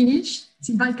 just to finish,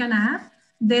 if I can add,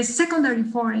 the secondary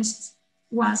forest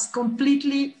was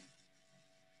completely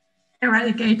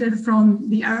eradicated from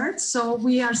the earth. So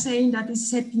we are saying that it's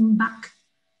setting back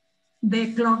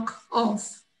the clock of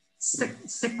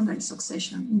secondary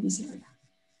succession in this area.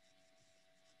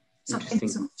 So thank you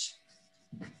so much.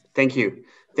 Thank you.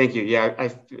 Thank you. Yeah, I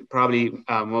probably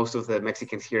most of the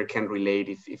Mexicans here can relate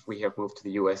if we have moved to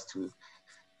the US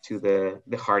to the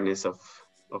hardness of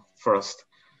frost.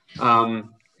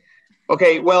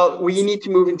 Okay, well, we need to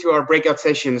move into our breakout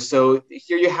sessions. So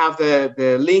here you have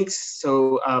the links.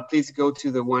 So please go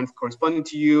to the ones corresponding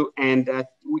to you. And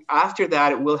after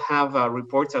that, we'll have a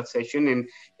reports out session.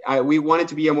 And we want it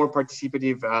to be a more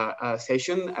participative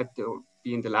session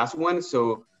being the last one.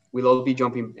 So we'll all be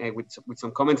jumping with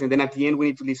some comments. And then at the end, we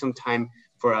need to leave some time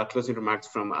for closing remarks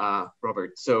from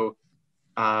Robert. So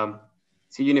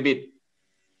see you in a bit.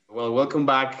 Well, welcome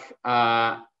back.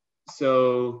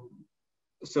 So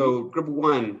So group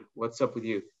 1, what's up with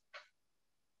you?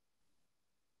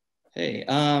 Hey,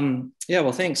 yeah,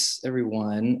 well, thanks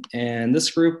everyone. And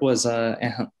this group was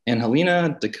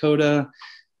Angelina, Dakota,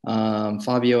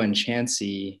 Fabio, and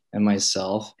Chancey, and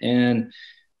myself. And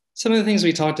some of the things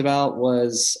we talked about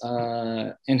was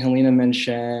Angelina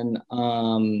mentioned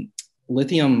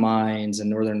lithium mines in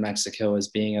northern Mexico as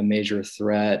being a major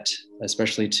threat,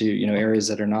 especially to areas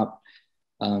that are not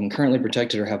currently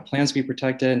protected or have plans to be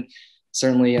protected.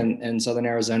 Certainly in southern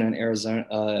Arizona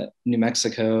and New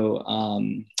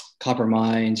Mexico. Copper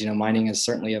mines, mining is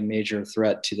certainly a major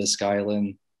threat to the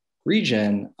Skyline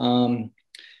region.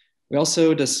 We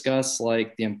also discussed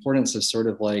the importance of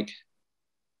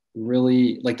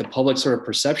really the public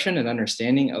perception and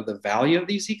understanding of the value of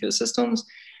these ecosystems.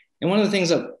 And one of the things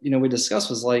that, we discussed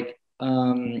was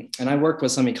and I work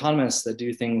with some economists that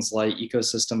do things like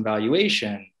ecosystem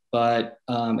valuation, but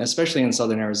especially in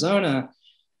southern Arizona,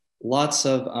 lots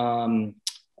of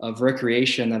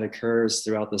recreation that occurs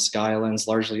throughout the Skylands,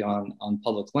 largely on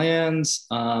public lands.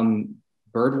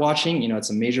 Bird watching, it's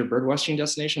a major bird watching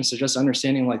destination. So just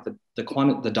understanding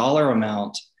the dollar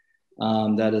amount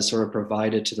that is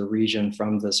provided to the region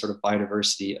from the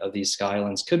biodiversity of these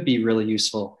Skylands could be really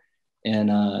useful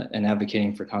in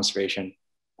advocating for conservation.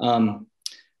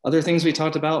 Other things we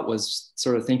talked about was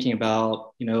thinking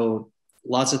about,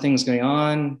 lots of things going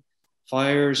on,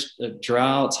 fires,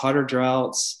 droughts, hotter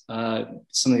droughts.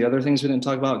 Some of the other things we didn't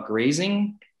talk about,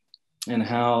 grazing, and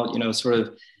how,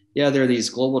 there are these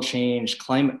global change,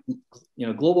 climate,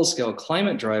 global scale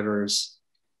climate drivers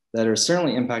that are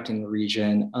certainly impacting the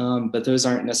region, but those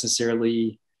aren't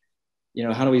necessarily,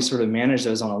 how do we manage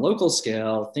those on a local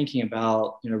scale, thinking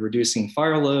about, reducing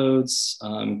fire loads,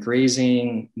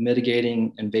 grazing,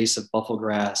 mitigating invasive buffalo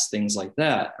grass, things like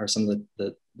that are some of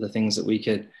the things that we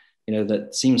could,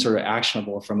 that seem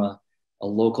actionable from a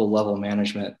local level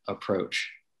management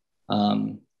approach.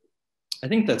 I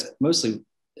think that's mostly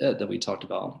it that we talked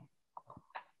about.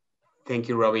 Thank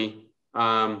you, Robbie.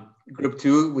 Group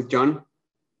 2 with John.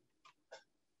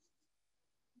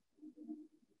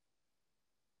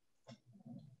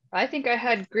 I think I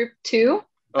had group 2.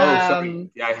 Oh, sorry.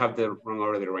 Yeah, I have the wrong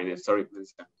order right now. Sorry,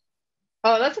 please.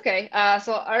 Oh, that's okay.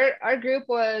 So our group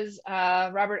was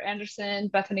Robert Anderson,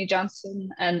 Bethany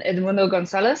Johnson, and Edmundo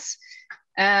Gonzalez.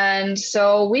 And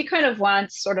so we kind of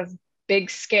went big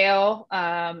scale.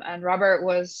 And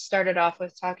Robert started off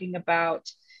with talking about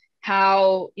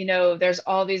how, there's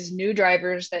all these new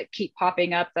drivers that keep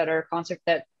popping up that are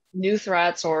that new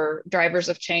threats or drivers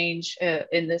of change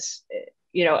in this,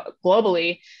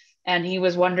 globally. And he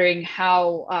was wondering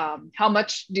how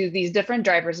much do these different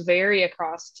drivers vary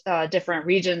across different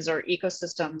regions or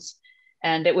ecosystems.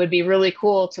 And it would be really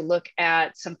cool to look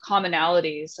at some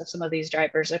commonalities of some of these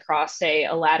drivers across, say,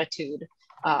 a latitude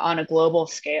on a global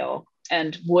scale.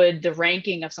 And would the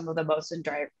ranking of some of the most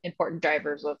important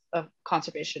drivers of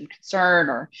conservation concern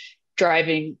or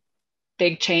driving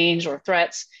big change or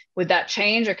threats, would that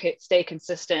change or stay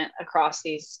consistent across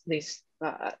these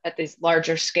at these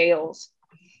larger scales?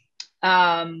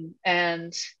 And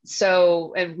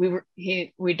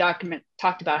we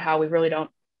talked about how we really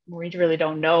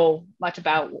don't know much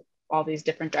about all these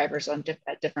different drivers in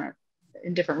different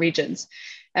regions.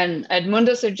 And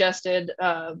Edmundo suggested,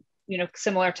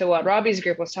 similar to what Robbie's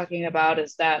group was talking about,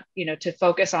 is that, to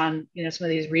focus on, some of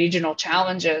these regional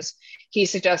challenges, he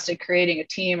suggested creating a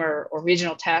team or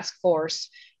regional task force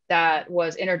that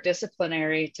was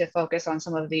interdisciplinary to focus on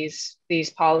some of these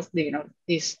policy,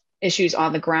 these issues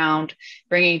on the ground,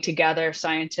 bringing together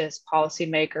scientists,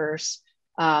 policymakers,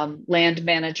 land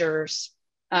managers,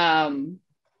 to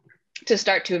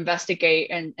start to investigate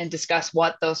and discuss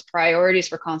what those priorities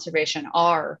for conservation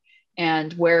are,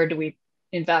 and where do we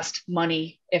invest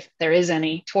money, if there is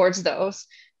any, towards those.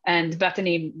 And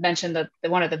Bethany mentioned that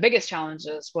one of the biggest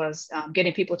challenges was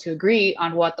getting people to agree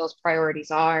on what those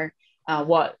priorities are,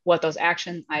 what those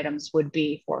action items would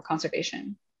be for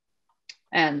conservation.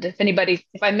 And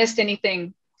if I missed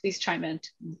anything, please chime in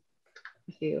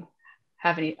if you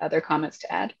have any other comments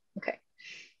to add. Okay.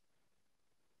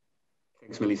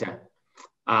 Thanks, Melissa.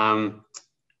 All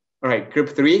right, group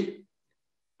 3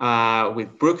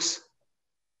 with Brooks.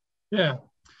 Yeah.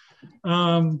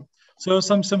 So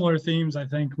some similar themes, I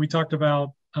think. We talked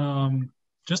about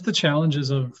just the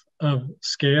challenges of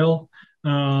scale,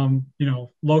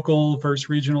 local versus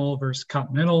regional versus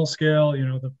continental scale,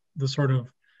 the sort of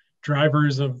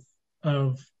drivers of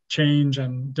change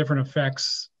and different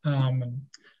effects, and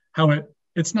how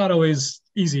it's not always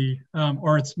easy,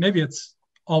 or maybe it's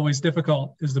always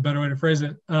difficult is the better way to phrase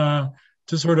it, to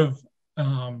sort of,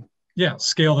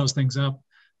 scale those things up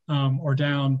or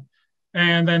down.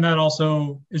 And then that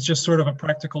also is just sort of a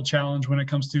practical challenge when it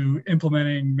comes to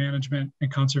implementing management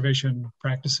and conservation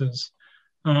practices.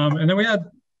 And then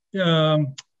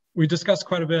we discussed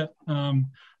quite a bit.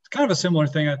 It's kind of a similar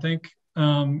thing, I think,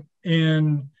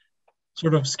 in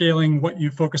sort of scaling what you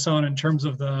focus on in terms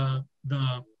of the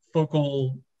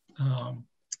focal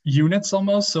units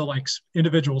almost. So like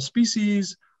individual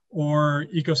species or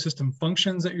ecosystem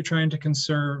functions that you're trying to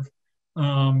conserve.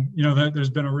 There's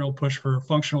been a real push for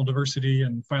functional diversity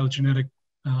and phylogenetic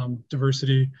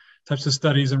diversity types of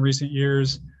studies in recent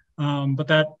years. But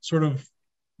that sort of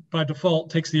by default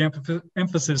takes the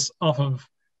emphasis off of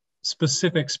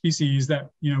specific species that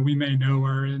we may know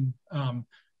are in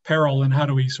peril, and how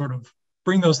do we sort of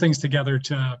bring those things together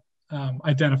to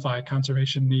identify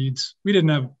conservation needs. We didn't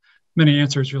have many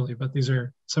answers really, but these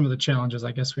are some of the challenges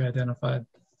I guess we identified.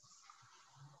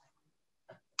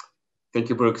 Thank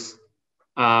you, Brooks.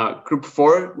 Group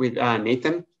 4 with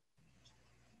Nathan.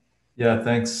 Yeah,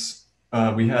 thanks.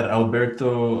 We had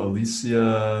Alberto,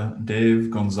 Alicia,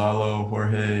 Dave, Gonzalo,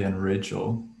 Jorge, and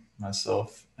Rachel,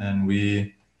 myself. And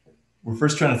we're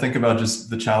first trying to think about just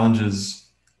the challenges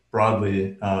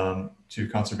broadly to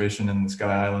conservation in the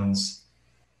Sky Islands.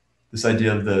 This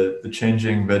idea of the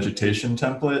changing vegetation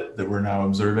template that we're now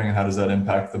observing, and how does that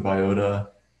impact the biota,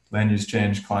 land use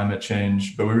change, climate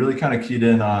change. But we really kind of keyed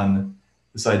in on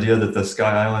this idea that the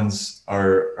Sky Islands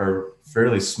are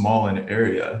fairly small in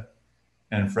area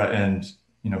and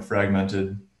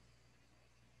fragmented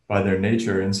by their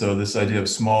nature. And so this idea of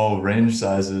small range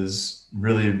sizes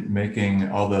really making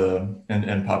all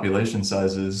and population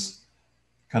sizes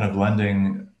kind of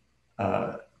lending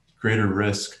greater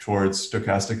risk towards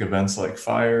stochastic events like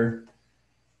fire.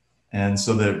 And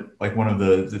so that like one of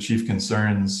the chief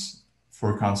concerns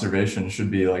for conservation should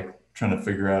be like trying to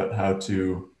figure out how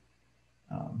to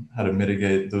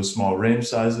mitigate those small range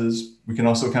sizes. We can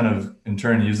also kind of in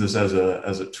turn use this as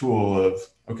a tool of,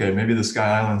 okay, maybe the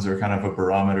Sky Islands are kind of a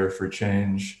barometer for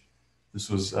change. This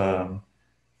was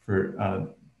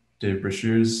for Dave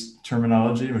Brashear's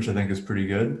terminology, which I think is pretty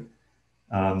good.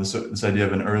 This idea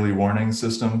of an early warning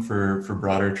system for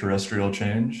broader terrestrial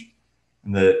change,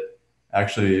 and that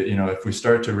actually, if we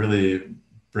start to really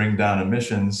bring down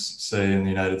emissions, say in the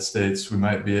United States, we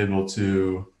might be able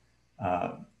to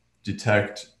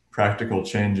detect practical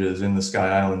changes in the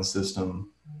Sky Island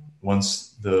system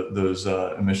once those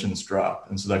emissions drop.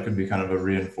 And so that could be kind of a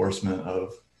reinforcement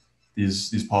of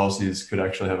these policies could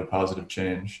actually have a positive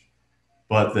change.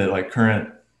 But that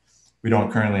we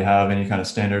don't currently have any kind of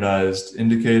standardized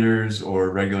indicators or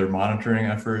regular monitoring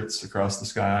efforts across the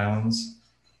Sky Islands.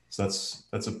 So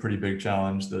that's a pretty big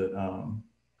challenge that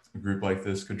a group like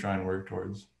this could try and work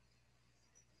towards.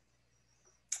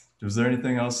 Was there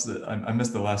anything else that I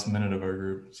missed the last minute of our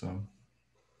group? So.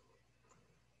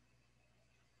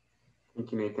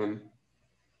 Thank you, Nathan.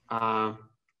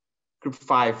 Group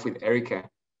 5 with Erica.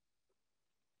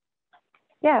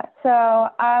 Yeah, so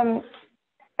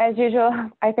as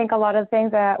usual, I think a lot of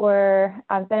things that were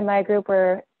said in my group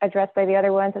were addressed by the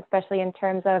other ones, especially in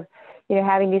terms of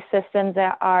having these systems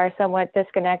that are somewhat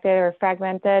disconnected or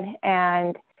fragmented,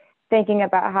 and thinking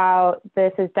about how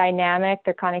this is dynamic,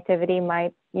 their connectivity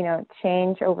might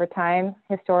change over time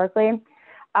historically.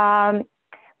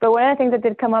 But one of the things that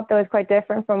did come up that was quite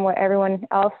different from what everyone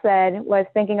else said was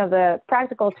thinking of the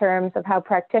practical terms of how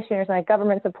practitioners and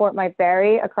government support might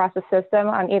vary across the system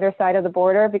on either side of the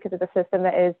border because of the system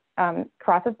that is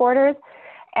crosses borders,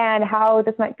 and how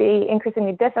this might be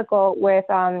increasingly difficult with,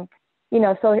 so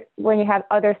when you have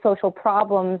other social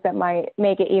problems that might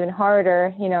make it even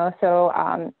harder,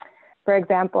 for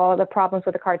example, the problems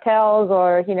with the cartels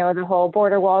or, the whole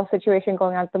border wall situation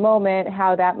going on at the moment,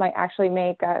 how that might actually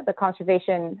make the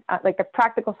conservation, the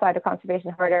practical side of conservation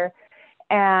harder.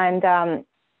 And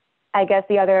I guess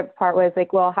the other part was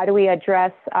well, how do we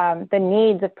address the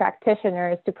needs of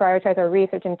practitioners to prioritize our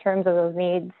research in terms of those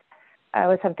needs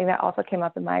was something that also came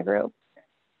up in my group.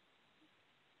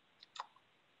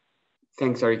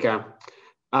 Thanks, Erica.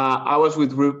 I was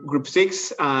with group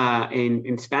 6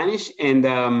 in Spanish,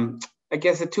 and I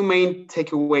guess the two main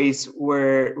takeaways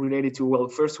were related to, well,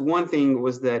 first, one thing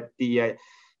was that the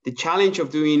challenge of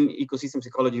doing ecosystem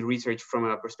ecology research from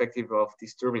a perspective of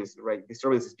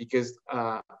disturbances, because,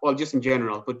 well, just in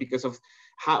general, but because of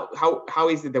how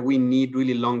is it that we need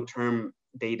really long-term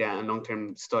data and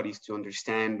long-term studies to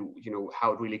understand,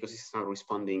 how really ecosystems are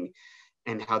responding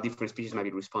and how different species might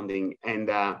be responding. And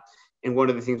one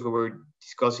of the things we were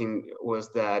discussing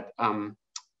was that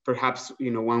perhaps,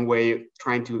 one way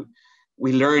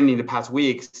we learned in the past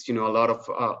weeks, a lot of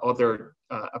other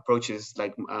approaches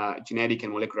like genetic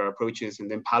and molecular approaches, and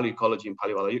then paleoecology and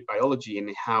paleobiology, and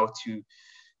how to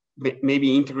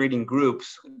maybe integrating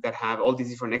groups that have all these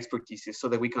different expertises so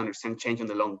that we can understand change on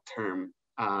the long term,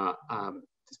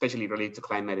 especially related to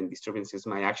climate and disturbances,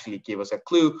 might actually give us a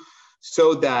clue,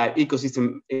 so that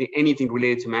ecosystem, anything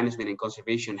related to management and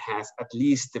conservation, has at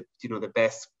least the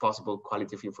best possible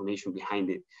quality of information behind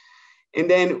it. And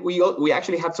then we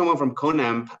actually had someone from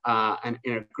CONAMP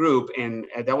in our group, and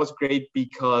that was great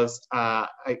because I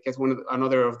guess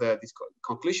another of the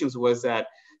conclusions was that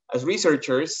as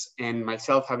researchers, and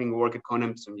myself having worked at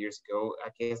CONAMP some years ago, I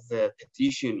guess the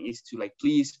petition is to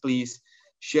please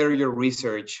share your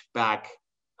research back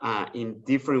in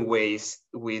different ways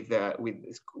with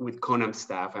CONAMP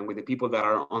staff and with the people that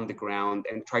are on the ground,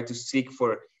 and try to seek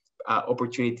for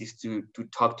opportunities to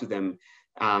talk to them.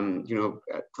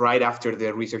 Right after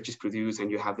the research is produced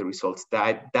and you have the results,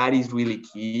 that is really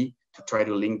key to try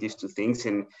to link these two things.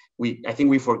 And I think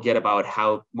we forget about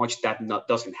how much that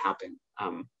doesn't happen.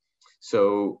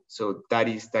 So that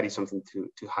is something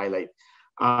to highlight.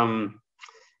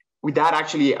 With that,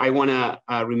 actually, I want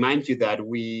to remind you that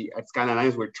we at Skyline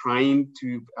Alliance, we're trying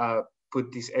to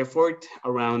put this effort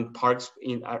around parks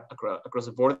across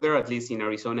the border, at least in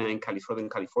Arizona and Southern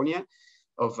California,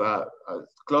 of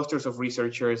clusters of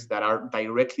researchers that are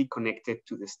directly connected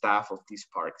to the staff of these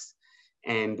parks.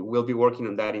 And we'll be working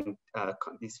on that in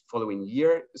this following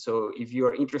year. So if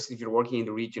you're interested, if you're working in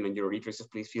the region and you're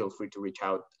interested, please feel free to reach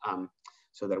out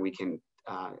so that we can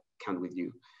count with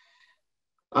you.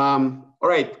 All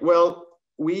right, well,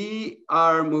 we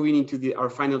are moving into our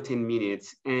final 10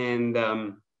 minutes. And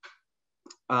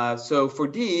so for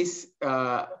this,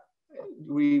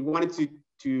 we wanted to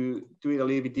do it a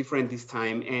little bit different this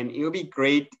time. And it would be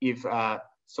great if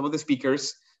some of the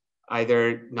speakers,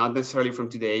 either not necessarily from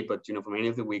today, but from any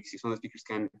of the weeks, if some of the speakers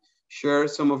can share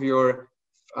some of your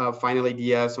final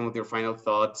ideas, some of your final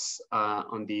thoughts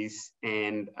on this.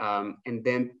 And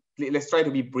then let's try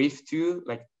to be brief too,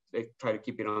 try to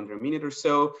keep it under a minute or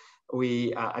so.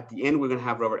 We at the end, we're gonna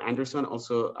have Robert Anderson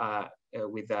also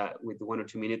with 1 or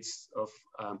 2 minutes of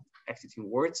exiting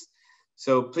words.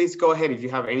 So please go ahead if you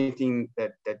have anything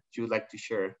that you'd like to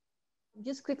share.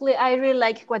 Just quickly, I really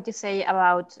like what you say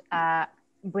about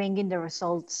bringing the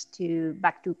results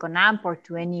back to CONAMP or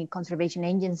to any conservation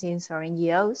agencies or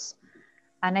NGOs.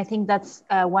 And I think that's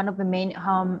one of the main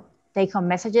take-home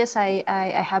messages I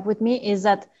have with me, is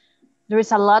that there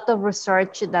is a lot of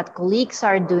research that colleagues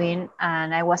are doing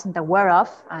and I wasn't aware of,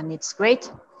 and it's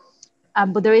great.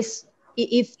 But there is,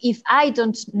 if I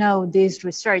don't know this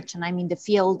research and I'm in the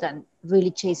field and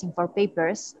really chasing for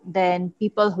papers, then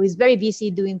people who is very busy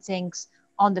doing things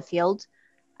on the field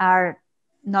are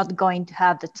not going to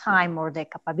have the time or the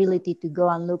capability to go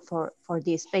and look for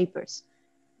these papers.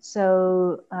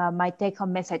 So my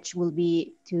take-home message will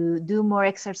be to do more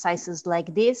exercises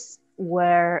like this,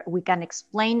 where we can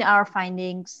explain our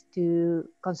findings to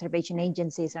conservation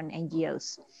agencies and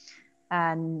NGOs.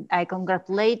 And I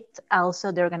congratulate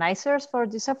also the organizers for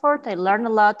this effort. I learned a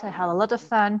lot, I had a lot of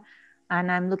fun,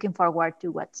 and I'm looking forward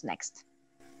to what's next.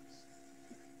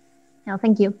 Now,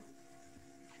 thank you.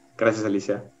 Gracias,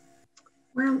 Alicia.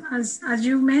 Well, as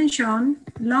you mentioned,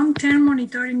 long-term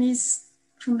monitoring is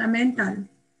fundamental.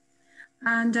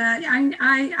 And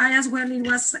I as well, it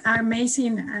was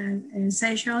amazing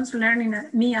sessions, learning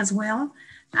me as well.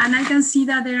 And I can see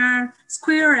that there are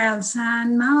squirrels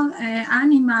and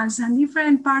animals and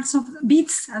different parts of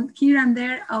bits and here and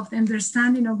there of the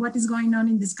understanding of what is going on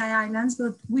in the Sky Islands,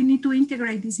 but we need to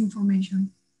integrate this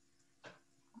information.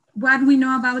 What we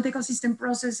know about ecosystem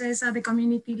processes at the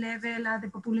community level, at the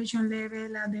population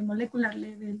level, at the molecular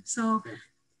level. So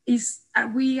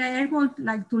we are able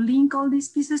to link all these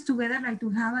pieces together, to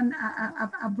have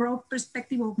a broad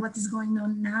perspective of what is going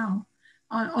on now,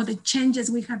 or the changes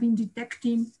we have been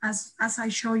detecting as I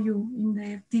show you in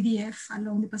the TDF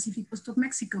along the Pacific coast of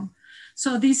Mexico.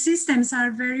 So these systems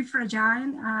are very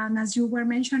fragile, and as you were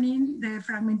mentioning, the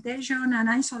fragmentation and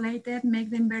isolated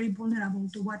make them very vulnerable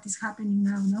to what is happening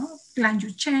now, no?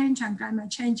 Climate change and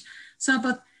climate change. So,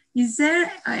 but is there,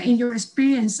 in your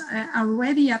experience,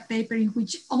 already a paper in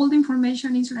which all the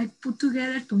information is put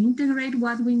together to integrate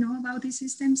what we know about these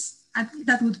systems?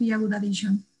 That would be a good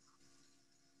addition.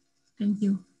 Thank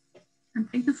you. And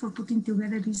thank you for putting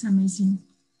together this amazing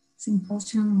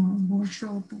symposium or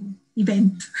workshop or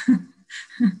event.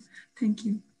 Thank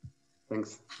you.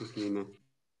 Thanks, Nina.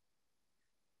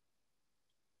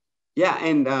 Yeah,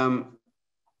 and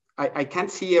I can't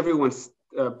see everyone's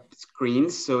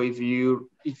screens. So if you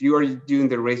are doing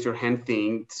the raise your hand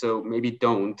thing, so maybe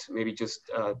maybe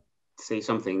just say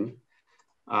something.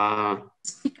 Aya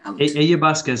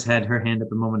Vasquez had her hand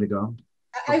up a moment ago.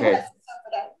 Okay.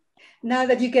 Now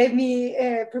that you gave me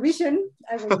permission,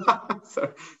 I will.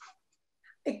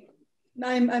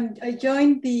 I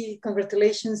joined the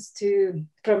congratulations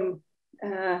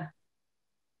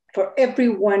for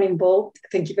everyone involved.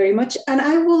 Thank you very much. And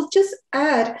I will just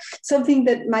add something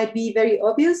that might be very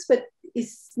obvious, but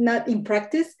is not in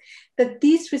practice, that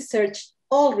this research,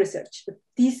 all research,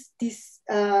 this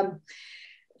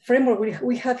framework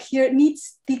we have here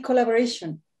needs the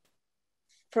collaboration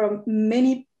from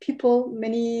many people,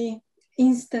 many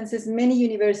instances, many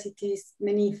universities,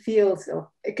 many fields of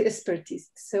expertise.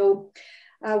 So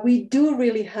we do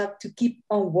really have to keep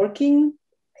on working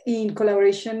in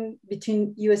collaboration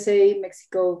between USA,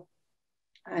 Mexico,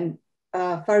 and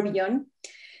far beyond,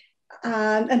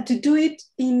 and to do it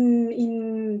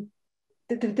in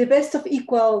the best of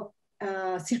equal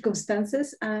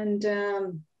circumstances and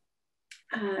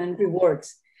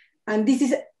rewards. And this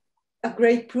is a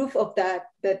great proof of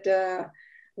that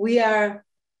we are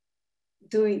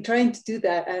trying to do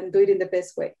that and do it in the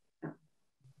best way.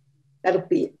 That'll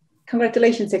be it.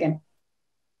 Congratulations again.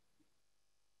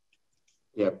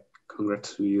 Yeah,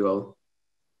 congrats to you all.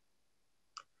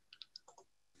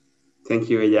 Thank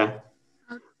you, Ella.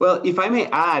 Well, if I may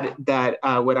add that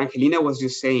what Angelina was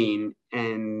just saying,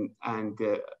 and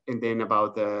then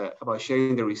about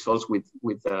sharing the results with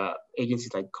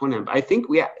agencies like CONAMP, I think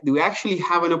we actually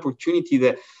have an opportunity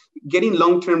that getting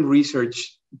long-term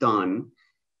research done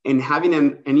and having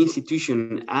an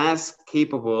institution as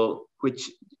capable, which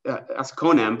as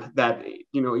CONAMP, that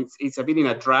it's a bit in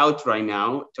a drought right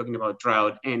now, talking about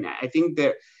drought, and I think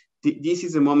that this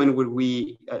is a moment where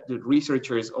we, the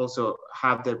researchers, also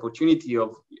have the opportunity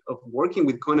of working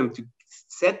with CONAMP to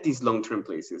set these long-term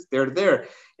places. They're there,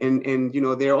 and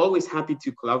they're always happy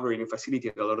to collaborate and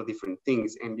facilitate a lot of different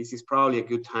things. And this is probably a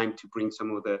good time to bring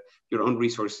some of your own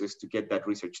resources to get that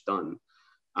research done.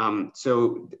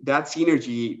 So that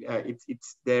synergy,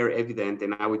 it's there evident,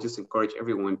 and I would just encourage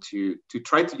everyone to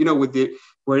try to,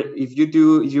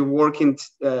 if you work in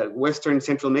Western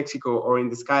Central Mexico or in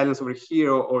the Skylands over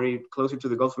here or closer to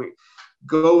the Gulf of Mexico,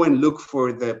 go and look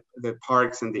for the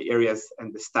parks and the areas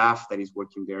and the staff that is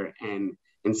working there and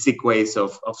seek ways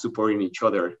of supporting each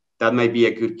other. That might be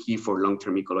a good key for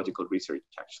long-term ecological research,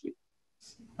 actually.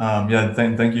 Yeah,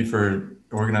 thank you for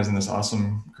organizing this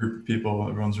awesome group of people.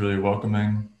 Everyone's really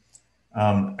welcoming.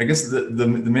 I guess the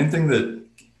main thing that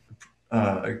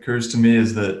occurs to me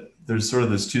is that there's sort of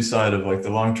this two side of like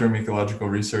the long-term ecological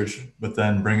research, but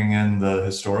then bringing in the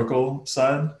historical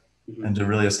side and to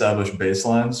really establish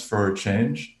baselines for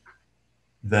change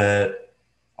that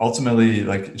ultimately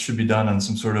it should be done on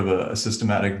some sort of a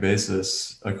systematic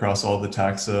basis across all the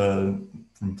taxa,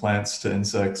 from plants to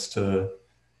insects to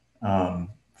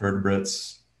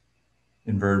vertebrates,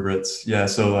 invertebrates. Yeah,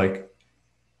 so I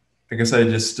guess I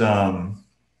just kind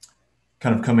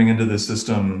of coming into the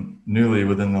system newly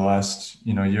within the last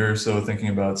year or so, thinking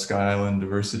about Sky Island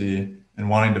diversity and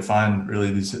wanting to find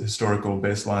really these historical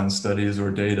baseline studies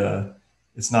or data.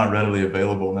 It's not readily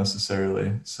available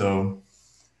necessarily. So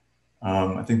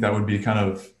I think that would be kind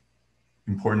of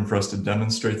important for us to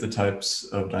demonstrate the types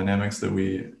of dynamics that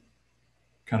we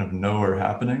kind of know are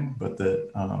happening, but that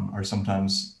are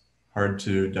sometimes hard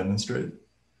to demonstrate.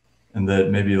 And that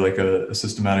maybe a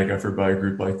systematic effort by a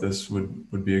group like this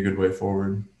would be a good way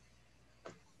forward.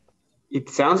 It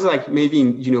sounds like maybe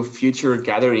in future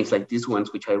gatherings like these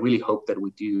ones, which I really hope that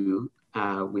we do,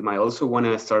 we might also want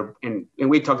to start, and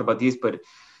we talked about this, but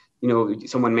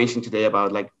someone mentioned today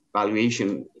about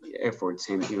valuation efforts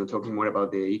and talking more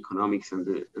about the economics and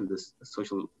the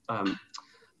social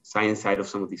science side of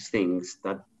some of these things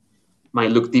that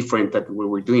might look different than what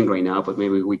we're doing right now, but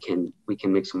maybe we can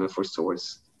make some efforts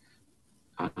towards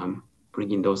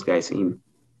bringing those guys in.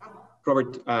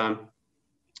 Robert,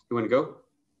 you want to go?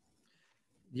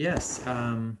 Yes.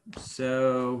 I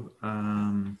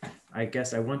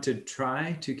guess I want to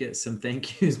try to get some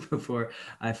thank yous before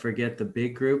I forget the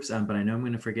big groups, but I know I'm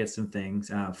going to forget some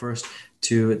things. First,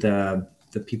 to the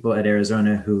people at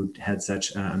Arizona who had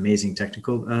such amazing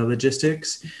technical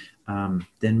logistics.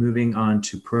 Then moving on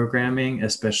to programming,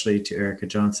 especially to Erica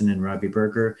Johnson and Robbie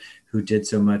Berger, who did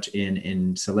so much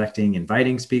in selecting,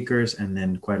 inviting speakers, and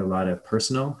then quite a lot of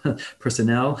personnel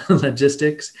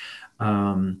logistics.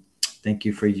 Thank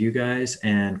you for you guys.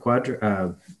 And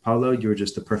Paulo, you were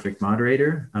just the perfect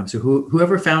moderator. So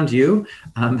whoever found you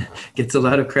gets a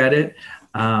lot of credit.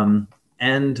 We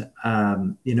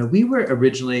were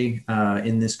originally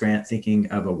in this grant thinking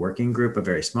of a working group, a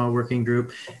very small working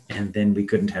group, and then we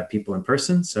couldn't have people in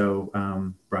person. So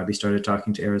Robbie started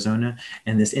talking to Arizona,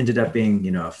 and this ended up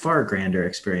being, a far grander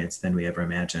experience than we ever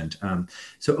imagined.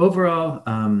 So overall,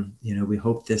 we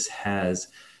hope this has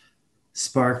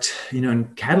sparked,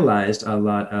 and catalyzed a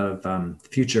lot of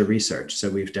future research. So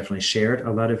we've definitely shared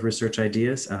a lot of research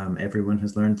ideas. Everyone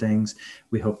has learned things.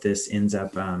 We hope this ends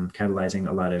up catalyzing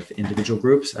a lot of individual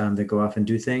groups that go off and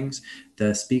do things.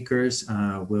 The speakers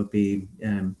will be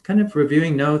kind of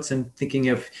reviewing notes and thinking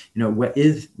of,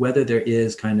 whether there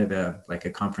is kind of a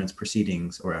conference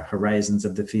proceedings or a horizons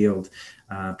of the field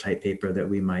type paper that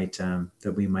we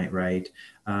might write.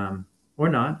 Or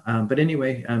not, but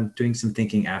anyway, I'm doing some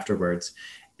thinking afterwards.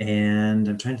 And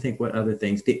I'm trying to think what other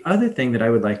things. The other thing that I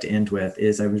would like to end with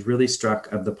is I was really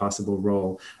struck of the possible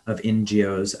role of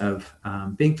NGOs of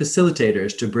being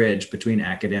facilitators to bridge between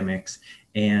academics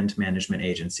and management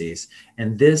agencies.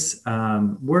 And this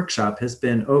workshop has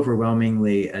been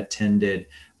overwhelmingly attended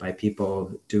by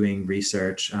people doing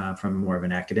research from more of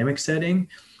an academic setting.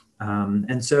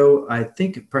 And so I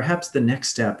think perhaps the next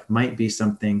step might be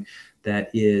something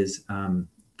that is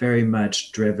very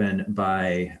much driven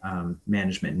by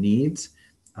management needs.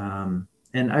 And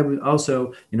I would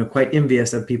also, quite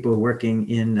envious of people working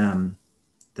in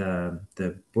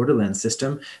the Borderlands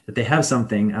system, that they have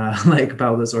something like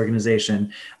Paolo's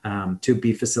organization to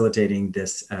be facilitating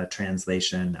this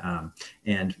translation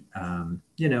and,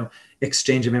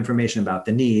 exchange of information about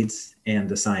the needs and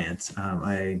the science.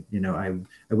 I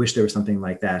wish there was something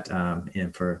like that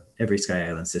for every Sky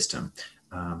Island system.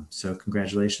 So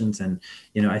congratulations. And,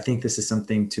 I think this is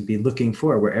something to be looking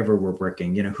for wherever we're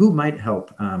working, who might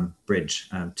help bridge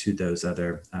to those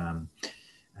other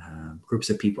groups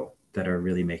of people that are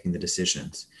really making the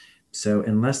decisions. So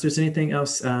unless there's anything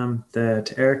else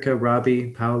that Erica,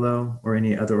 Robbie, Paolo, or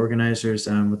any other organizers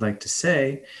would like to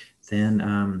say,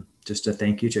 then just a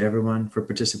thank you to everyone for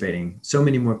participating. So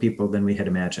many more people than we had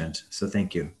imagined. So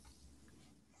thank you.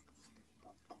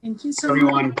 Thank you so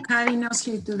much for having us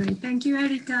here today. Thank you,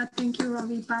 Erica. Thank you,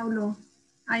 Robbie, Paulo.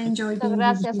 I enjoyed being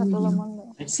Gracias here a todo with el you.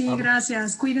 mundo. Sí,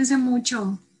 gracias. Cuídense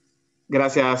mucho.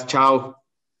 Gracias. Chao.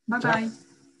 Bye-bye.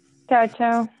 Ciao,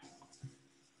 ciao.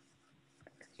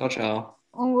 Ciao, ciao.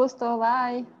 Un gusto.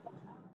 Bye.